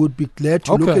information, I would be glad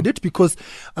to look at it because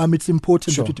it's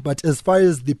important. Sure. But as far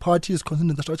as the party is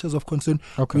concerned and the structures of concern,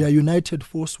 we are united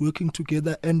force working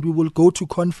together, and we will go to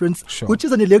conference, which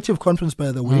is an elective conference,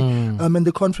 by the way. And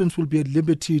the conference will be at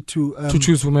liberty to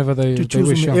choose whomever they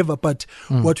wish. But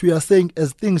what we are saying,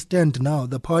 as things stand now,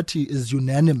 the party is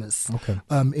unanimous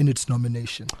in its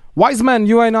nomination. Wiseman,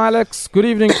 you and Alex, good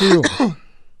evening to you.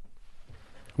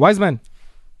 Wiseman.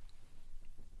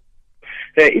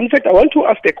 In fact, I want to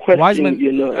ask a question.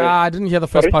 Wiseman, I didn't hear the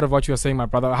first part of what you were saying, my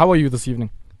brother. How are you this evening?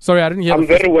 Sorry, I didn't hear. I'm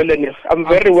very well,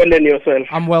 and yourself.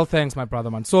 I'm well, thanks, my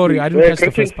brother, man. Sorry, I didn't catch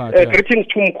the first part. Greetings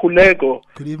to Mkhuleko.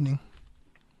 Good evening.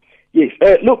 Yes,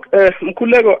 look,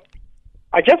 Mkhuleko,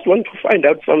 I just want to find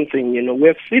out something. We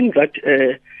have seen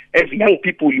that as young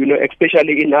people,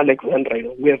 especially in Alexandra,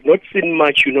 we have not seen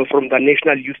much, from the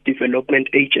National Youth Development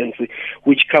Agency,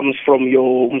 which comes from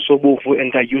your Msobovu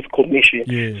and the Youth Commission.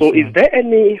 Yes, so is there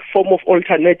any form of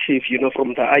alternative,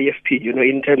 from the IFP,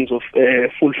 in terms of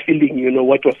fulfilling,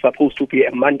 what was supposed to be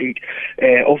a mandate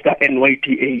of the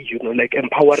NYDA, like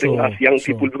empowering us young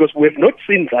people? Because we have not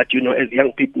seen that, as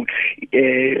young people.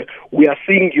 We are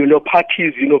seeing,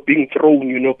 parties, being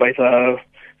thrown, by the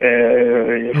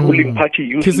ruling party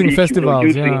youth Kissing league, festivals,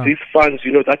 using these funds,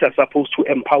 that are supposed to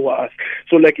empower us.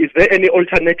 So, is there any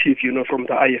alternative, from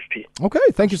the IFP? Okay,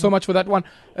 thank you so much for that one.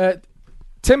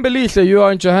 Thembelihle, you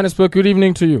are in Johannesburg. Good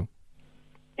evening to you.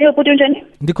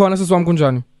 Ndikhona siswami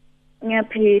kunjani?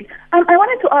 I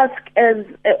wanted to ask, as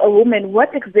a woman,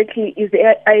 what exactly is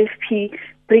the IFP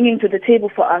bringing to the table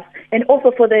for us, and also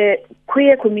for the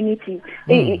queer community?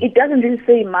 It doesn't really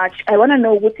say much. I want to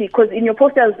know because in your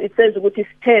posters it says what is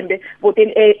termed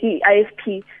within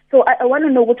IFP. So I want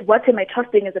to know what am I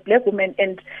trusting as a black woman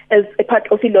and as a part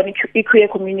of the queer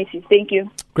community. Thank you.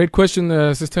 Great question,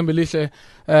 Sister Thembelihle.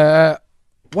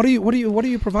 What are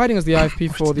you providing as the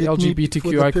IFP for the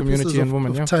LGBTQI community and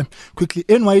women? Time. Quickly,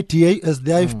 NYDA, as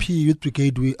the IFP Youth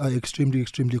Brigade, we are extremely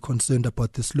concerned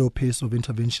about the slow pace of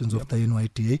interventions of the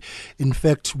NYDA. In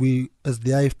fact, we, as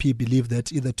the IFP, believe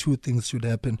that either two things should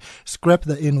happen. Scrap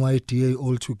the NYDA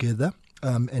altogether.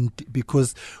 And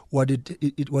because what it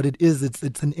is,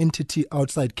 it's an entity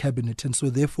outside cabinet, and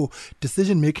so therefore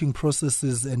decision-making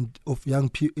processes and of young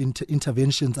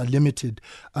interventions are limited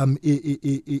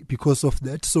because of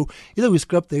that. So either we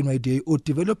scrap the NYDA or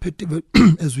develop it,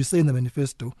 as we say in the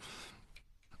manifesto.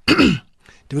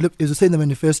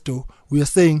 We are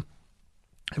saying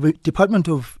Department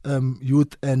of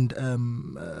Youth and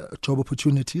Job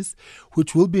Opportunities,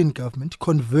 which will be in government,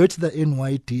 convert the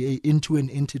NYDA into an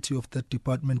entity of that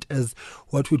department as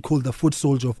what we'd call the foot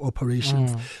soldier of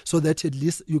operations, so that at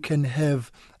least you can have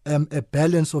a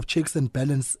balance of checks and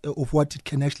balance of what it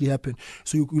can actually happen.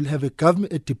 So you will have a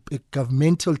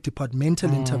governmental,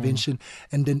 departmental intervention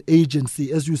and an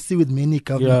agency, as you see with many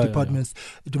government departments.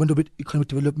 Department of Economic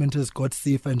Development has got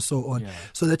safer and so on,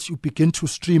 so that you begin to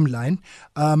streamline.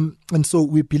 And so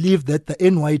we believe that the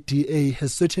NYDA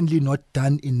has certainly not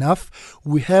done enough.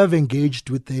 We have engaged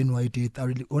with the NYDA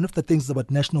thoroughly. One of the things about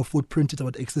national footprint is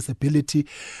about accessibility.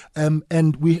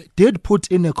 And we did put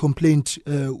in a complaint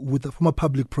with the former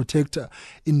public protector,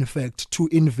 in fact, to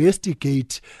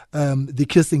investigate the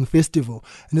Kissing Festival.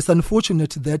 And it's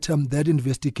unfortunate that that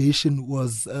investigation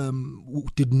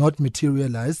did not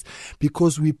materialize,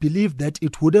 because we believe that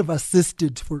it would have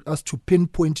assisted for us to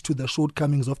pinpoint to the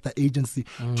shortcomings of the agency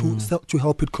to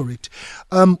help it correct.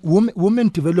 Women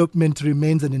development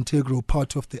remains an integral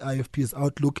part of the IFP's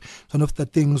outlook. One of the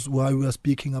things why we are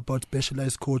speaking about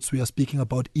specialized courts, we are speaking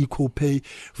about equal pay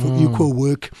for equal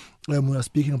work. We are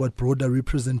speaking about broader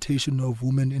representation of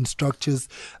women in structures.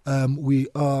 We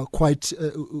are quite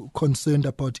concerned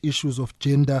about issues of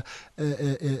gender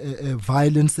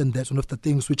violence, and that's one of the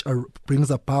things which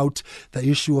brings about the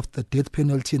issue of the death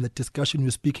penalty and the discussion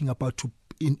we're speaking about to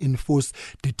enforce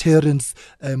deterrence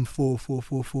for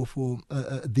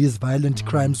these violent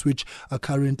crimes which are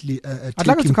currently taking place. I'd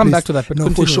like us to come back to that, but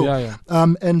continue. For sure.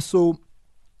 And so,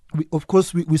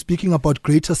 we're speaking about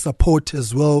greater support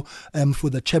as well for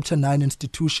the Chapter 9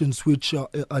 institutions which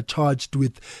are charged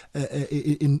with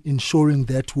ensuring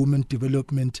that women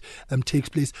development takes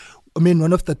place. I mean,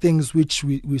 one of the things which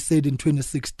we said in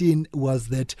 2016 was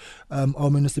that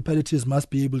our municipalities must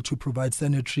be able to provide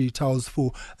sanitary towels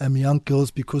for young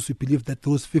girls, because we believe that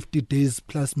those 50 days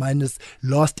plus minus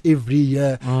lost every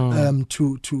year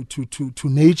to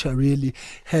nature really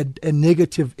had a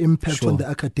negative impact on the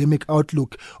academic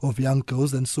outlook of young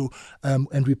girls. And so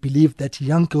and we believe that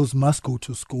young girls must go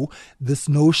to school. This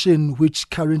notion which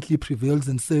currently prevails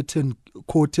in certain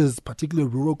quarters, particularly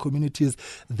rural communities,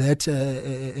 that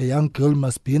a young girl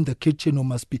must be in the kitchen or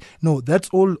must be... No, that's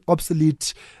all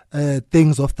obsolete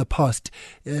things of the past.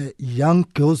 Young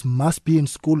girls must be in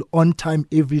school on time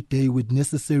every day with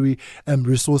necessary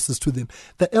resources to them.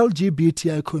 The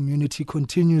LGBTI community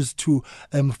continues to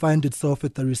find itself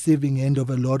at the receiving end of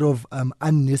a lot of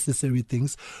unnecessary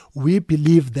things. We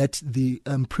believe that the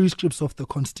prescripts of the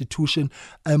Constitution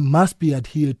must be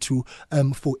adhered to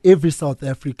for every South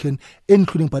African,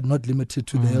 including but not limited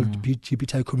to the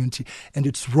LGBTI community. And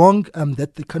it's wrong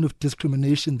that the kind of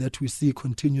discrimination that we see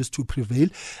continues to prevail.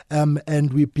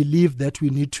 And we believe that we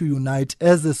need to unite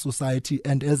as a society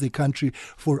and as a country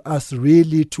for us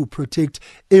really to protect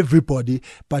everybody,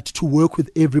 but to work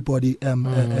with everybody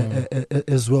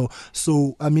as well.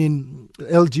 So, I mean,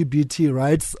 LGBT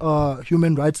rights are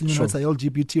human rights, and human rights are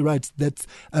LGBT rights. That's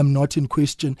not in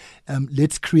question.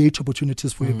 Let's create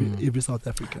opportunities for every South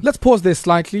African. Let's pause there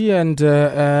slightly, and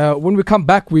when we come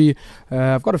back,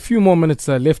 I've got a few more minutes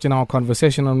left in our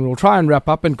conversation, and we'll try and wrap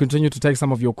up and continue to take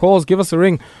some of your calls. Give us a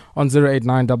ring on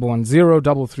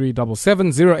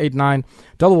 089-110-3377,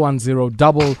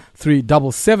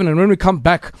 089-110-3377. And when we come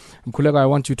back, Mkhuleko, I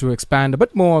want you to expand a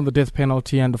bit more on the death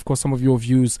penalty and, of course, some of your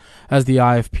views as the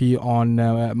IFP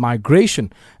on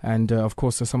migration and, of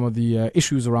course, some of the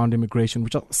issues around immigration,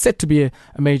 which are set to be a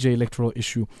major electoral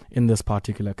issue in this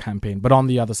particular campaign. But on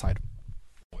the other side.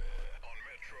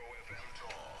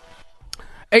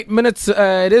 8 minutes,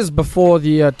 it is before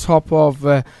the top of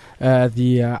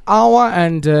the hour,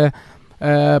 and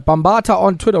Bambata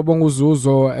on Twitter,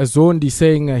 Bonguzuzo Zondi,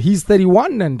 saying he's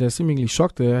 31 and seemingly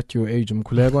shocked at your age,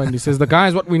 Mkhuleko, and he says the guy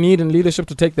is what we need in leadership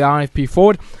to take the IFP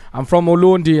forward. I'm from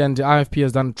Ulundi, and the IFP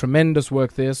has done tremendous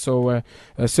work there, so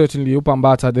certainly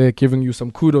Bambata there giving you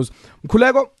some kudos.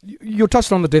 Mkhuleko, you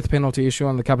touched on the death penalty issue,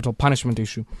 on the capital punishment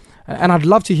issue, and I'd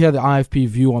love to hear the IFP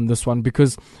view on this one,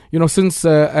 because since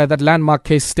that landmark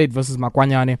case, State versus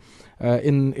Makwanyane,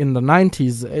 in the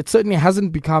 90s, it certainly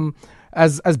hasn't become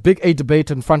as big a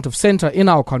debate in front of center in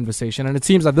our conversation. And it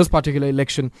seems that this particular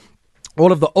election,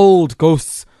 all of the old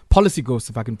ghosts, policy ghosts,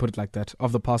 if I can put it like that,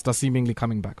 of the past are seemingly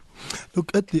coming back.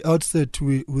 Look, at the outset,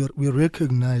 we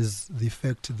recognize the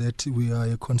fact that we are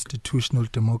a constitutional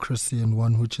democracy and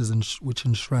one which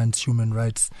enshrines human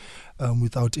rights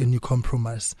without any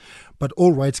compromise. But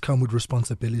all rights come with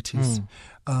responsibilities.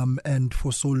 And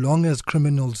for so long as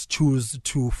criminals choose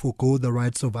to forgo the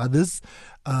rights of others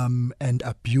and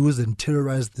abuse and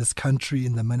terrorize this country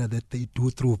in the manner that they do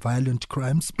through violent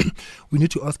crimes, we need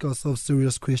to ask ourselves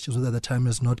serious questions whether the time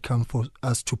has not come for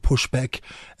us to push back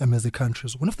as a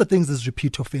country. So one of the things is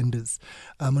repeat offenders.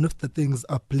 One of the things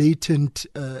are blatant,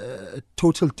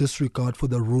 total disregard for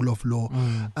the rule of law.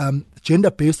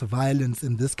 Gender-based violence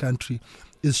in this country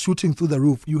is shooting through the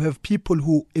roof. You have people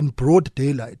who, in broad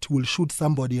daylight, will shoot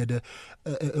somebody at a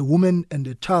woman and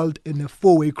a child in a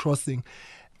four-way crossing,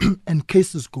 and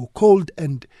cases go cold,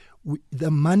 and the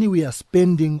money we are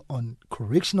spending on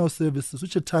correctional services,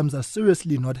 which at times are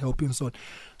seriously not helping. So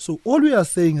all we are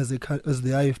saying as the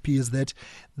IFP is that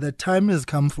the time has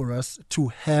come for us to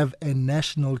have a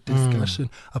national discussion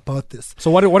about this.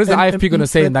 So what is the IFP going to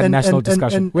say in that national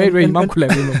discussion? Wait,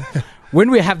 Mkhuleko. When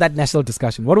we have that national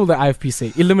discussion, what will the IFP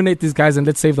say? Eliminate these guys and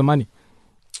let's save the money.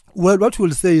 Well, what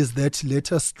we'll say is that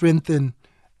let us strengthen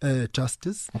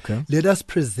justice. Okay. Let us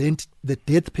present the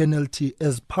death penalty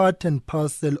as part and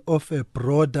parcel of a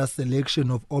broader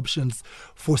selection of options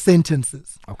for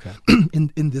sentences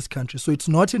in this country. So it's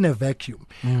not in a vacuum.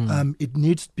 It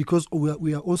needs, because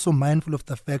we are also mindful of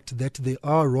the fact that there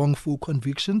are wrongful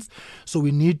convictions. So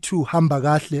we need to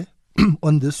hambagahle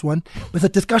on this one, but a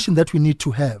discussion that we need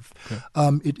to have.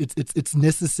 It's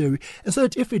necessary, and so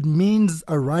that if it means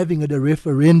arriving at a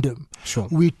referendum,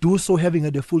 we do so having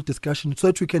a full discussion, so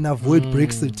that we can avoid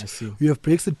Brexit. We have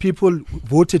Brexit people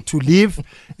voted to leave,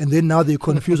 and then now they're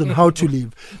confused on how to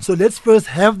leave. So let's first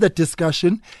have that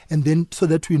discussion, and then so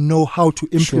that we know how to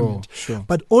implement.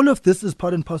 But all of this is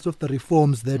part and parcel of the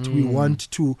reforms that we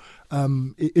want to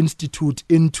institute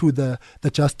into the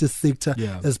justice sector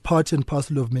as part and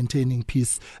parcel of maintaining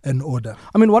peace and order.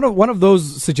 I mean, one of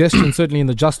those suggestions, certainly in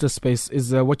the justice space,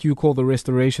 is what you call the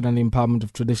restoration and the empowerment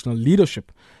of traditional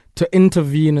leadership to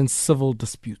intervene in civil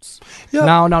disputes.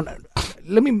 Now,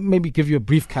 let me maybe give you a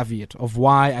brief caveat of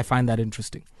why I find that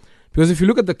interesting. Because if you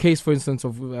look at the case, for instance,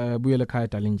 of Buyelekhaya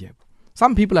Dalindyebo,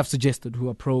 some people have suggested, who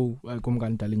are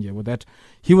pro-Gumgani Dalindyebo, that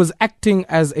he was acting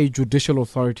as a judicial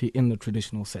authority in the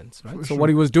traditional sense, right? So what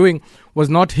he was doing was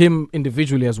not him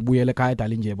individually as Buyelekhaya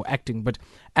Dalindyebo acting, but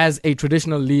as a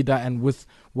traditional leader and with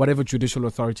whatever judicial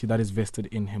authority that is vested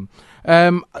in him.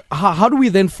 How do we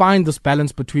then find this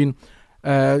balance between,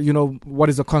 what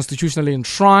is a constitutionally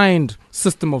enshrined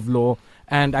system of law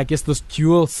and I guess this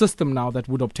dual system now that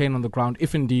would obtain on the ground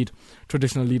if indeed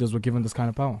traditional leaders were given this kind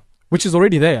of power? Which is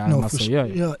already there, I must say.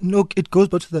 No, it goes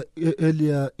back to the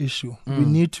earlier issue. We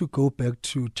need to go back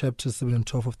to Chapter 7 and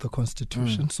 12 of the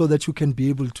Constitution so that you can be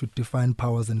able to define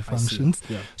powers and functions,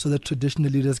 so that traditional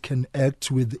leaders can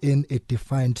act within a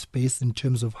defined space in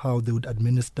terms of how they would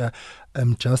administer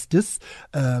justice,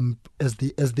 as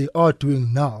they are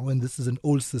doing now. And this is an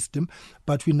old system,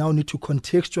 but we now need to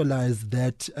contextualize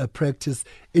that practice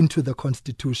into the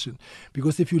Constitution.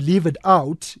 Because if you leave it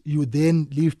out, you then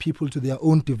leave people to their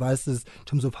own devices in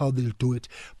terms of how they'll do it.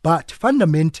 But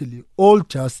fundamentally, all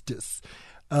justice,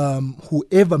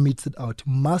 whoever meets it out,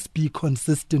 must be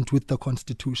consistent with the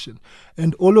Constitution.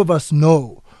 And all of us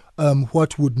know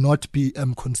what would not be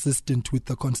consistent with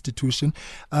the Constitution.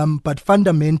 But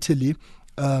fundamentally,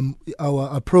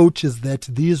 our approach is that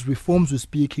these reforms we're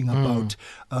speaking about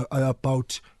are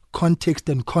about context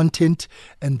and content,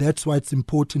 and that's why it's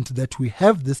important that we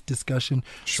have this discussion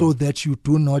so that you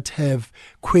do not have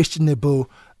questionable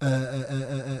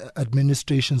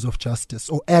administrations of justice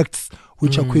or acts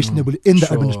which are questionable in the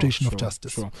administration of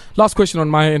justice. Last question on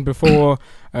my end before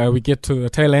we get to the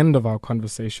tail end of our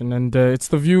conversation, and it's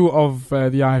the view of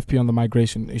the IFP on the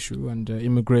migration issue and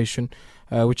immigration,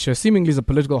 which seemingly is a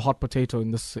political hot potato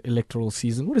in this electoral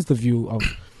season. What is the view of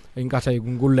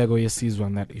Mkhuleko Yesizwe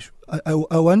on that issue? I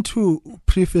want to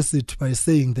preface it by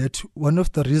saying that one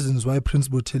of the reasons why Prince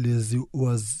Buthelezi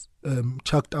was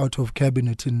chucked out of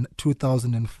cabinet in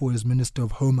 2004 as Minister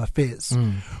of Home Affairs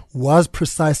was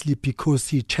precisely because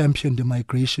he championed the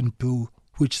migration bill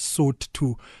which sought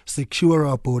to secure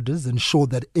our borders, ensure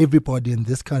that everybody in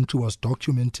this country was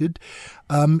documented,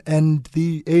 and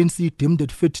the ANC deemed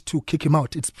it fit to kick him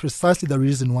out. It's precisely the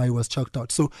reason why he was chucked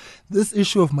out. So this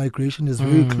issue of migration is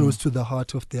very close to the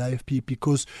heart of the IFP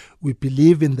because we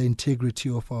believe in the integrity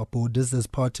of our borders as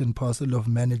part and parcel of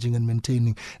managing and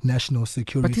maintaining national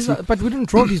security. But we didn't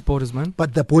draw these borders, man.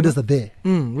 But the borders are there.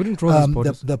 We didn't draw these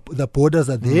borders. The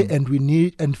borders are there,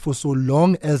 and for so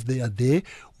long as they are there,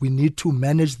 we need to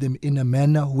manage them in a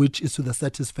manner which is to the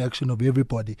satisfaction of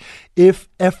everybody. If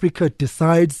Africa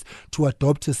decides to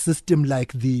adopt a system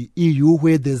like the EU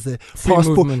where there's a free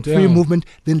movement,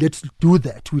 then let's do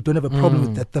that. We don't have a problem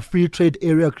with that. The free trade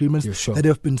area agreements that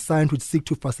have been signed which seek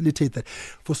to facilitate that.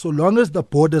 For so long as the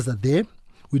borders are there,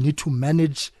 we need to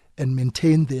manage and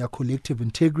maintain their collective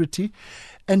integrity.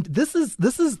 And this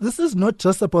is not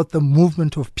just about the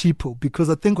movement of people, because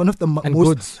I think one of the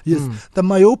the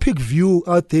myopic view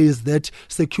out there is that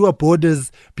secure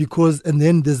borders and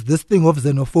then there's this thing of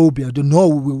xenophobia.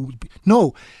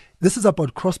 No. This is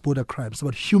about cross-border crimes,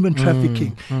 about human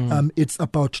trafficking. It's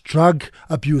about drug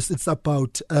abuse. It's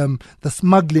about the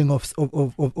smuggling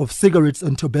of cigarettes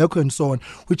and tobacco and so on,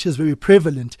 which is very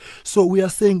prevalent. So we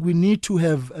are saying we need to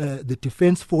have the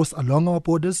defense force along our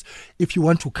borders. If you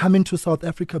want to come into South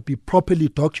Africa, be properly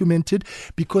documented,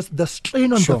 because the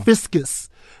strain on the fiscus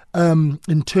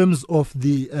in terms of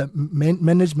the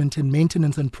management and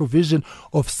maintenance and provision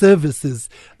of services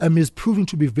is proving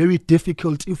to be very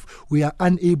difficult if we are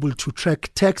unable to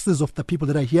track taxes of the people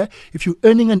that are here. If you're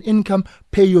earning an income,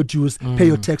 pay your dues, pay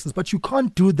your taxes. But you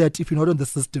can't do that if you're not on the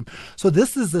system. So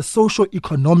this is a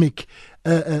socio-economic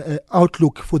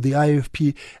outlook for the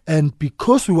IFP, and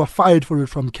because we were fired for it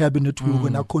from cabinet, we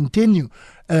will now continue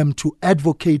to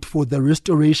advocate for the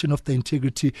restoration of the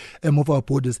integrity of our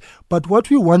borders. But what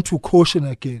we want to caution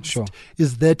against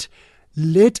is that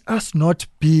let us not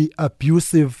be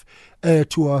abusive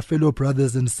to our fellow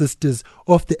brothers and sisters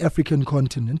of the African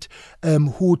continent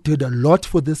who did a lot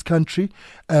for this country.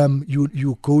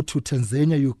 You go to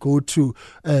Tanzania, you go to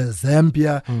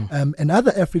Zambia and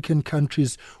other African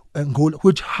countries Angola,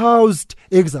 which housed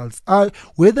exiles.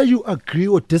 Whether you agree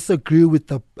or disagree with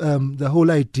the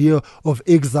whole idea of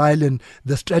exile and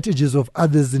the strategies of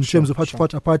others in terms of how to fight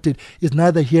apartheid is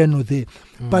neither here nor there.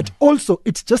 But also,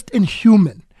 it's just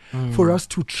inhuman for us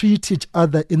to treat each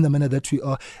other in the manner that we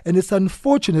are. And it's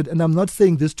unfortunate, and I'm not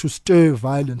saying this to stir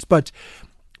violence, but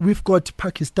we've got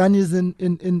Pakistanis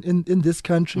in this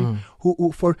country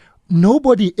who for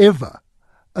nobody ever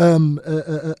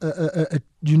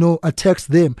attacks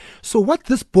them. So what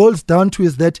this boils down to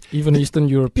is that even Eastern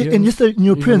Europeans,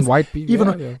 even white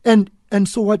people, and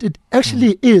so what it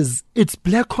actually is, it's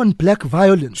black on black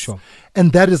violence,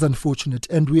 and that is unfortunate.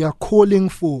 And we are calling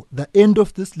for the end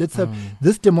of this. Let's have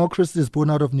this democracy is born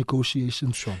out of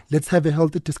negotiations. Let's have a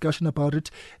healthy discussion about it.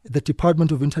 The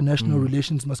Department of International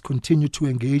Relations must continue to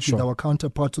engage with our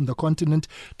counterparts on the continent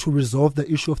to resolve the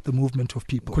issue of the movement of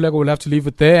people. Mkhuleko, we'll have to leave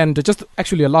it there. And just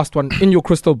actually a last one. In your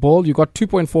crystal ball, you got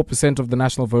 2.4% of the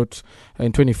national vote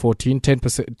in 2014,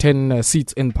 10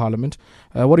 seats in parliament.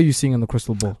 What are you seeing in the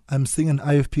crystal ball? I'm seeing an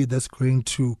IFP that's going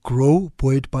to grow,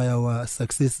 buoyed by our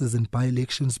successes in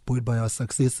by-elections, buoyed by our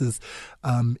successes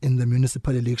in the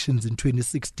municipal elections in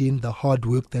 2016, the hard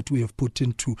work that we have put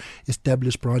into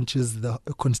establish branches, the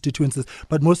constituencies,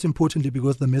 but most importantly,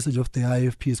 because the message of the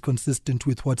IFP is consistent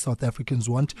with what South Africans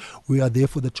want. We are there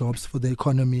for the jobs, for the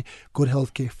economy, good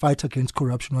healthcare, fight against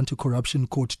corruption, anti-corruption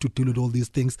court to deal with all these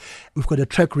things. We've got a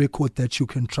track record that you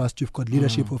can trust. We've got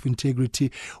leadership of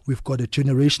integrity. We've got a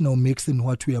generational mix in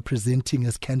what we are presenting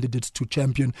as candidates to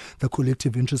champion the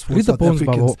collective interest for South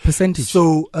Africans. Percentage.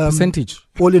 So percentage.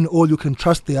 all in all, you can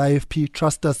trust the IFP,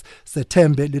 trust us,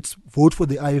 September. Let's vote for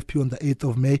the IFP on the 8th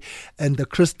of May. And the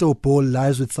crystal ball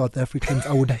lies with South Africans.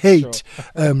 I would hate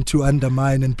to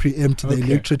undermine and preempt the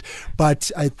electorate,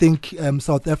 but I think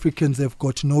South Africans have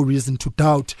got no reason to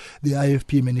doubt the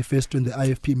IFP manifesto and the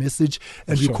IFP message.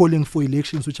 And we're calling for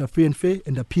elections which are free and fair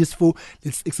and are peaceful.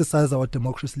 Let's exercise our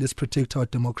democracy. Let's protect our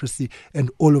democracy.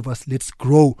 And all of us, let's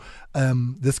grow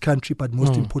this country, but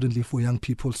most importantly for young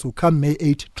people. So come May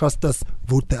 8, trust us,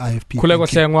 vote the IFP. Mkhuleko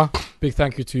Hlengwa, big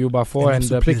thank you to you, Bafo,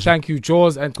 and big thank you,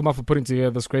 Jaws and Kuma, for putting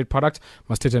together this great product.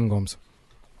 Mastete Ngoms.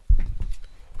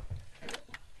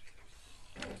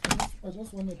 I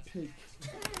just want to pick.